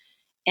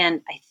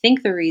 And I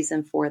think the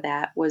reason for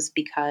that was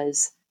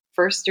because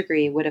first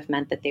degree would have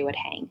meant that they would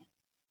hang.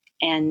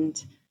 And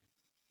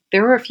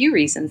there were a few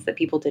reasons that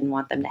people didn't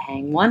want them to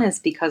hang. One is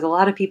because a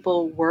lot of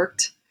people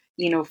worked,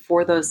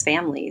 for those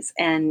families.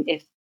 And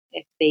if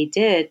they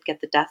did get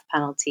the death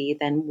penalty,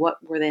 then what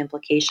were the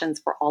implications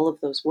for all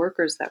of those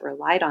workers that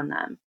relied on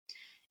them?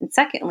 And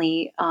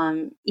secondly,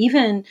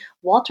 even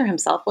Walter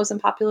himself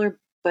wasn't popular,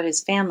 but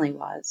his family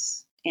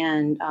was.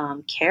 And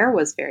Care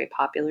was very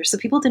popular. So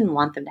people didn't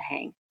want them to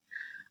hang.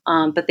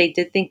 But they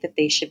did think that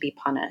they should be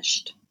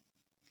punished.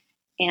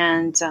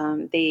 And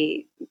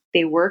they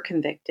were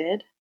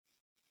convicted.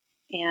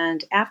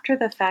 And after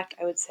the fact,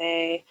 I would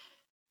say,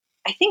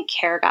 I think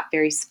Kerr got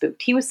very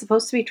spooked. He was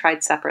supposed to be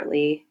tried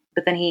separately,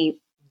 but then he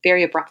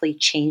very abruptly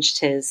changed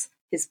his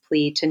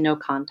plea to no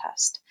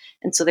contest.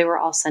 And so they were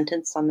all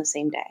sentenced on the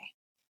same day.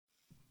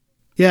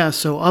 Yeah,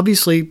 so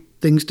obviously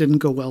things didn't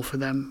go well for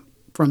them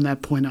from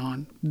that point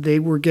on. They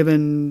were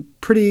given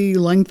pretty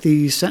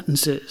lengthy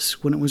sentences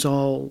when it was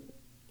all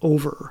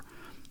over.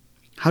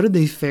 How did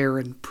they fare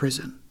in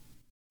prison?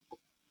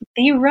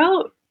 They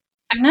wrote,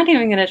 I'm not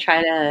even going to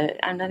try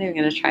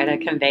to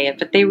convey it,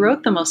 but they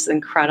wrote the most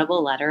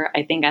incredible letter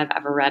I think I've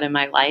ever read in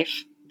my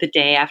life the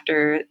day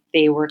after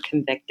they were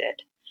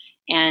convicted.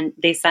 And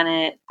they sent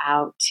it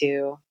out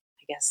to,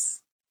 I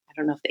guess, I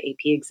don't know if the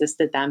AP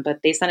existed then, but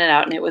they sent it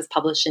out and it was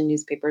published in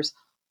newspapers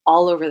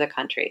all over the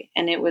country.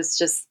 And it was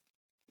just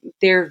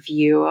their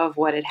view of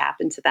what had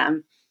happened to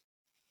them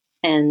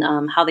and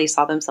how they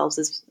saw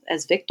themselves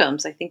as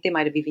victims. I think they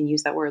might have even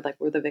used that word, like,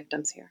 we're the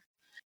victims here.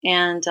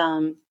 And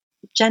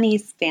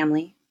Jenny's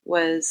family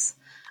was,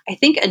 I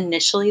think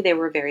initially they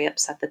were very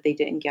upset that they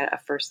didn't get a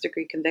first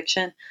degree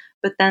conviction.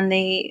 But then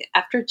they,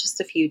 after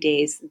just a few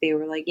days, they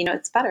were like,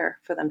 it's better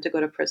for them to go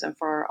to prison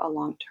for a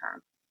long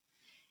term.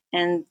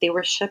 And they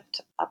were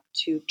shipped up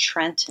to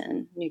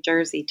Trenton, New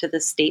Jersey, to the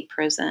state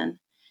prison.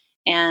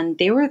 And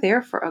they were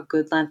there for a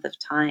good length of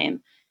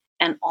time.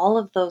 And all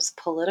of those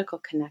political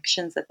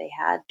connections that they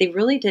had, they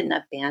really didn't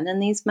abandon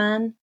these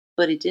men,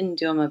 but it didn't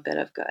do them a bit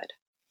of good.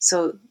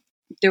 So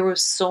there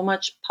was so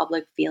much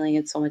public feeling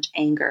and so much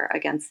anger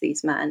against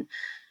these men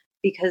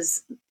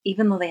because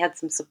even though they had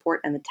some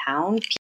support in the town,